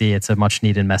 as you see, it's a much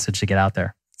needed message to get out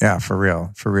there. Yeah, for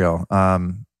real.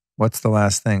 What's the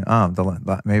last thing?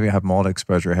 Maybe I have mold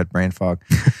exposure. I had brain fog.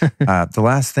 The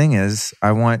last thing is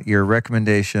I want your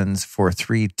recommendations for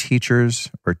 3 teachers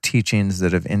or teachings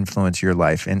that have influenced your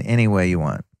life in any way you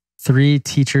want. 3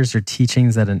 teachers or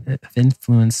teachings that have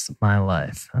influenced my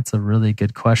life. That's a really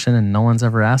good question. And no one's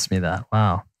ever asked me that.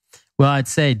 Wow. Well, I'd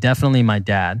say definitely my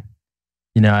dad.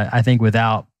 I think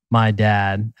without my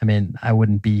dad, I mean, I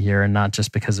wouldn't be here, and not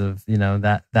just because of,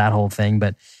 that whole thing,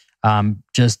 but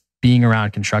just being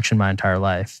around construction my entire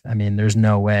life. I mean, there's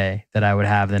no way that I would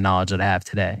have the knowledge that I have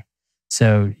today.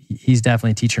 So he's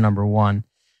definitely teacher number 1.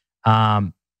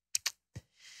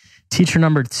 Teacher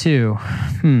number 2.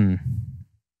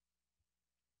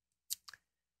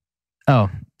 Oh,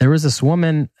 there was this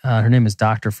woman, her name is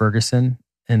Dr. Ferguson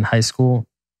in high school.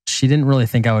 She didn't really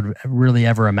think I would really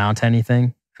ever amount to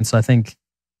anything. And so I think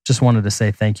just wanted to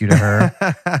say thank you to her.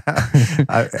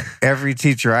 Every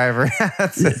teacher I ever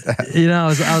had said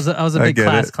that. I was a big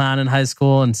class clown in high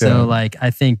school. And so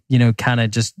I think, kind of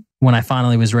just when I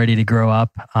finally was ready to grow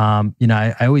up,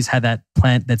 I always had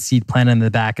that seed planted in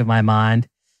the back of my mind.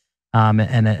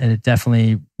 And it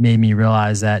definitely made me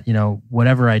realize that,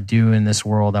 whatever I do in this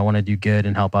world, I want to do good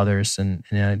and help others. And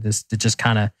it just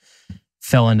kind of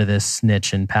fell into this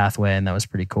niche and pathway, and that was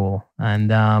pretty cool. And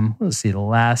let's see,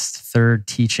 the third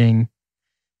teaching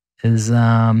is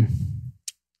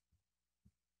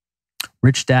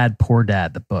Rich Dad, Poor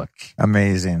Dad, the book.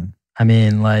 Amazing. I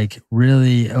mean,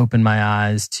 really opened my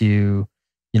eyes to,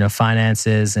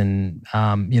 finances. And,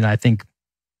 I think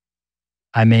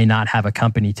I may not have a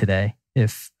company today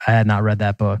if I had not read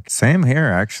that book. Same here,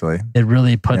 actually. It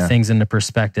really put things into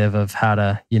perspective of how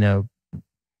to,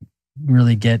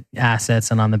 really get assets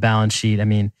and on the balance sheet. I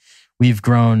mean, we've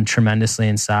grown tremendously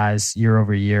in size year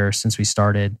over year since we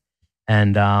started.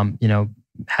 And,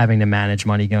 having to manage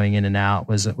money going in and out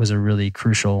was a really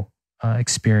crucial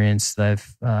experience that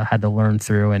I've had to learn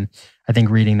through. And I think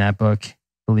reading that book,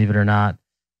 believe it or not,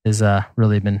 has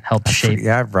really been helped shape.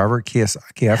 Robert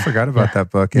Kiyosaki. I forgot about that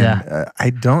book. And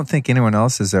I don't think anyone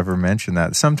else has ever mentioned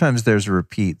that. Sometimes there's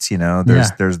repeats,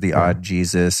 there's the odd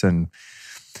Jesus and,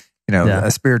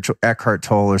 a spiritual Eckhart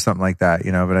Tolle or something like that,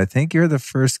 but I think you're the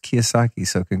first Kiyosaki.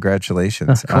 So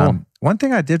congratulations. Cool. One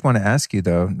thing I did want to ask you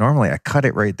though, normally I cut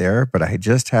it right there, but I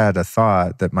just had a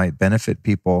thought that might benefit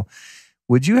people.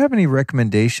 Would you have any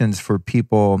recommendations for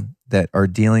people that are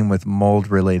dealing with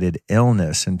mold-related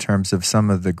illness in terms of some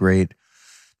of the great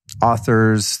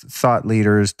authors, thought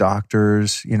leaders,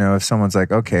 doctors? If someone's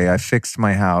like, okay, I fixed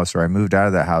my house or I moved out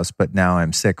of that house, but now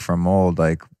I'm sick from mold,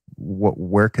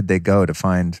 where could they go to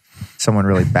find someone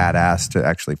really badass to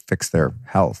actually fix their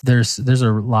health? There's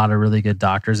a lot of really good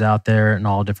doctors out there in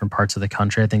all different parts of the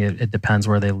country. I think it depends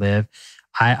where they live.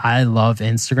 I love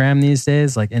Instagram these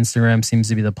days. Instagram seems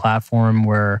to be the platform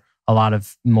where a lot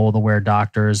of mold-aware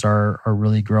doctors are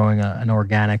really growing an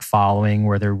organic following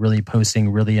where they're really posting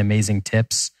really amazing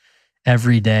tips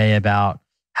every day about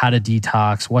how to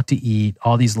detox, what to eat,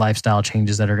 all these lifestyle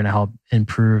changes that are going to help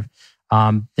improve.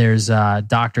 There's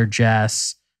Dr.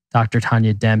 Jess, Dr.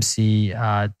 Tanya Dempsey,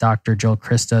 Dr. Jill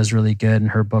Krista is really good,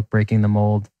 and her book Breaking the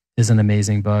Mold is an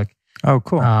amazing book. Oh,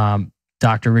 cool.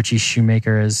 Dr. Richie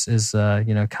Shoemaker is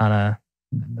kind of,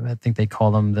 I think they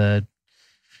call him the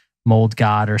mold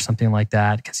god or something like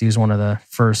that, because he was one of the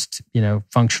first,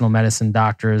 functional medicine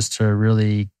doctors to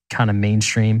really kind of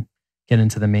get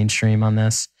into the mainstream on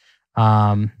this.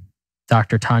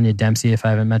 Dr. Tanya Dempsey, if I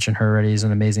haven't mentioned her already, is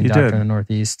an amazing doctor in the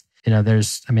Northeast.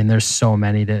 There's so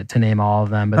many to name all of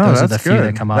them, but those are the few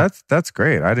that come up. That's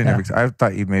great. I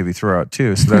thought you'd maybe throw out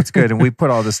two, so that's good. And we put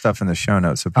all this stuff in the show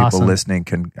notes, so people listening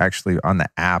can actually on the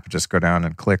app just go down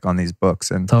and click on these books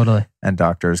and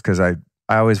doctors, because I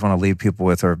always want to leave people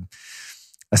with a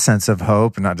sense of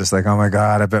hope and not just like, oh my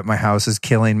God, I bet my house is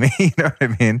killing me. You know what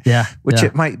I mean? Yeah. Which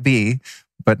it might be.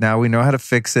 But now we know how to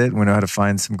fix it. We know how to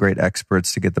find some great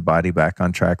experts to get the body back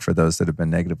on track for those that have been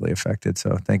negatively affected.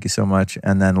 So thank you so much.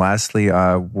 And then lastly,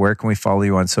 where can we follow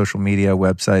you on social media,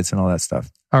 websites, and all that stuff?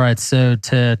 All right. So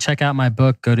to check out my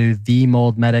book, go to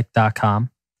themoldmedic.com.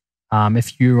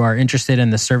 If you are interested in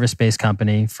the service-based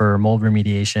company for mold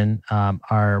remediation,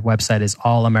 our website is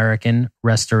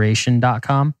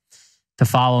allamericanrestoration.com. To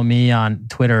follow me on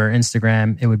Twitter or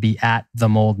Instagram, it would be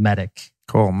 @themoldmedic.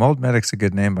 Cool. Mold Medic's a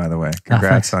good name, by the way.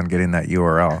 Congrats on getting that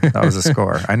URL. That was a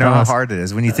score. I know how hard it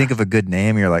is. When you think of a good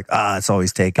name, you're like, it's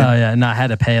always taken. Oh, yeah. No, I had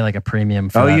to pay like a premium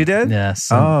for that. You did? Yeah.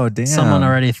 Damn. Someone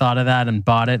already thought of that and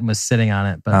bought it and was sitting on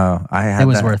it. But it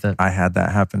was worth it. I had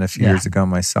that happen a few years ago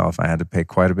myself. I had to pay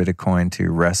quite a bit of coin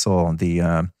to wrestle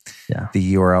the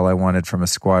URL I wanted from a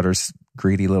squatter's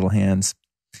greedy little hands.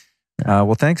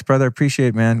 Well, thanks, brother. Appreciate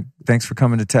it, man. Thanks for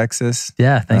coming to Texas.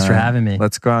 Yeah, thanks for having me.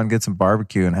 Let's go out and get some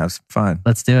barbecue and have some fun.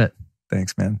 Let's do it.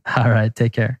 Thanks, man. All right,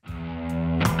 take care.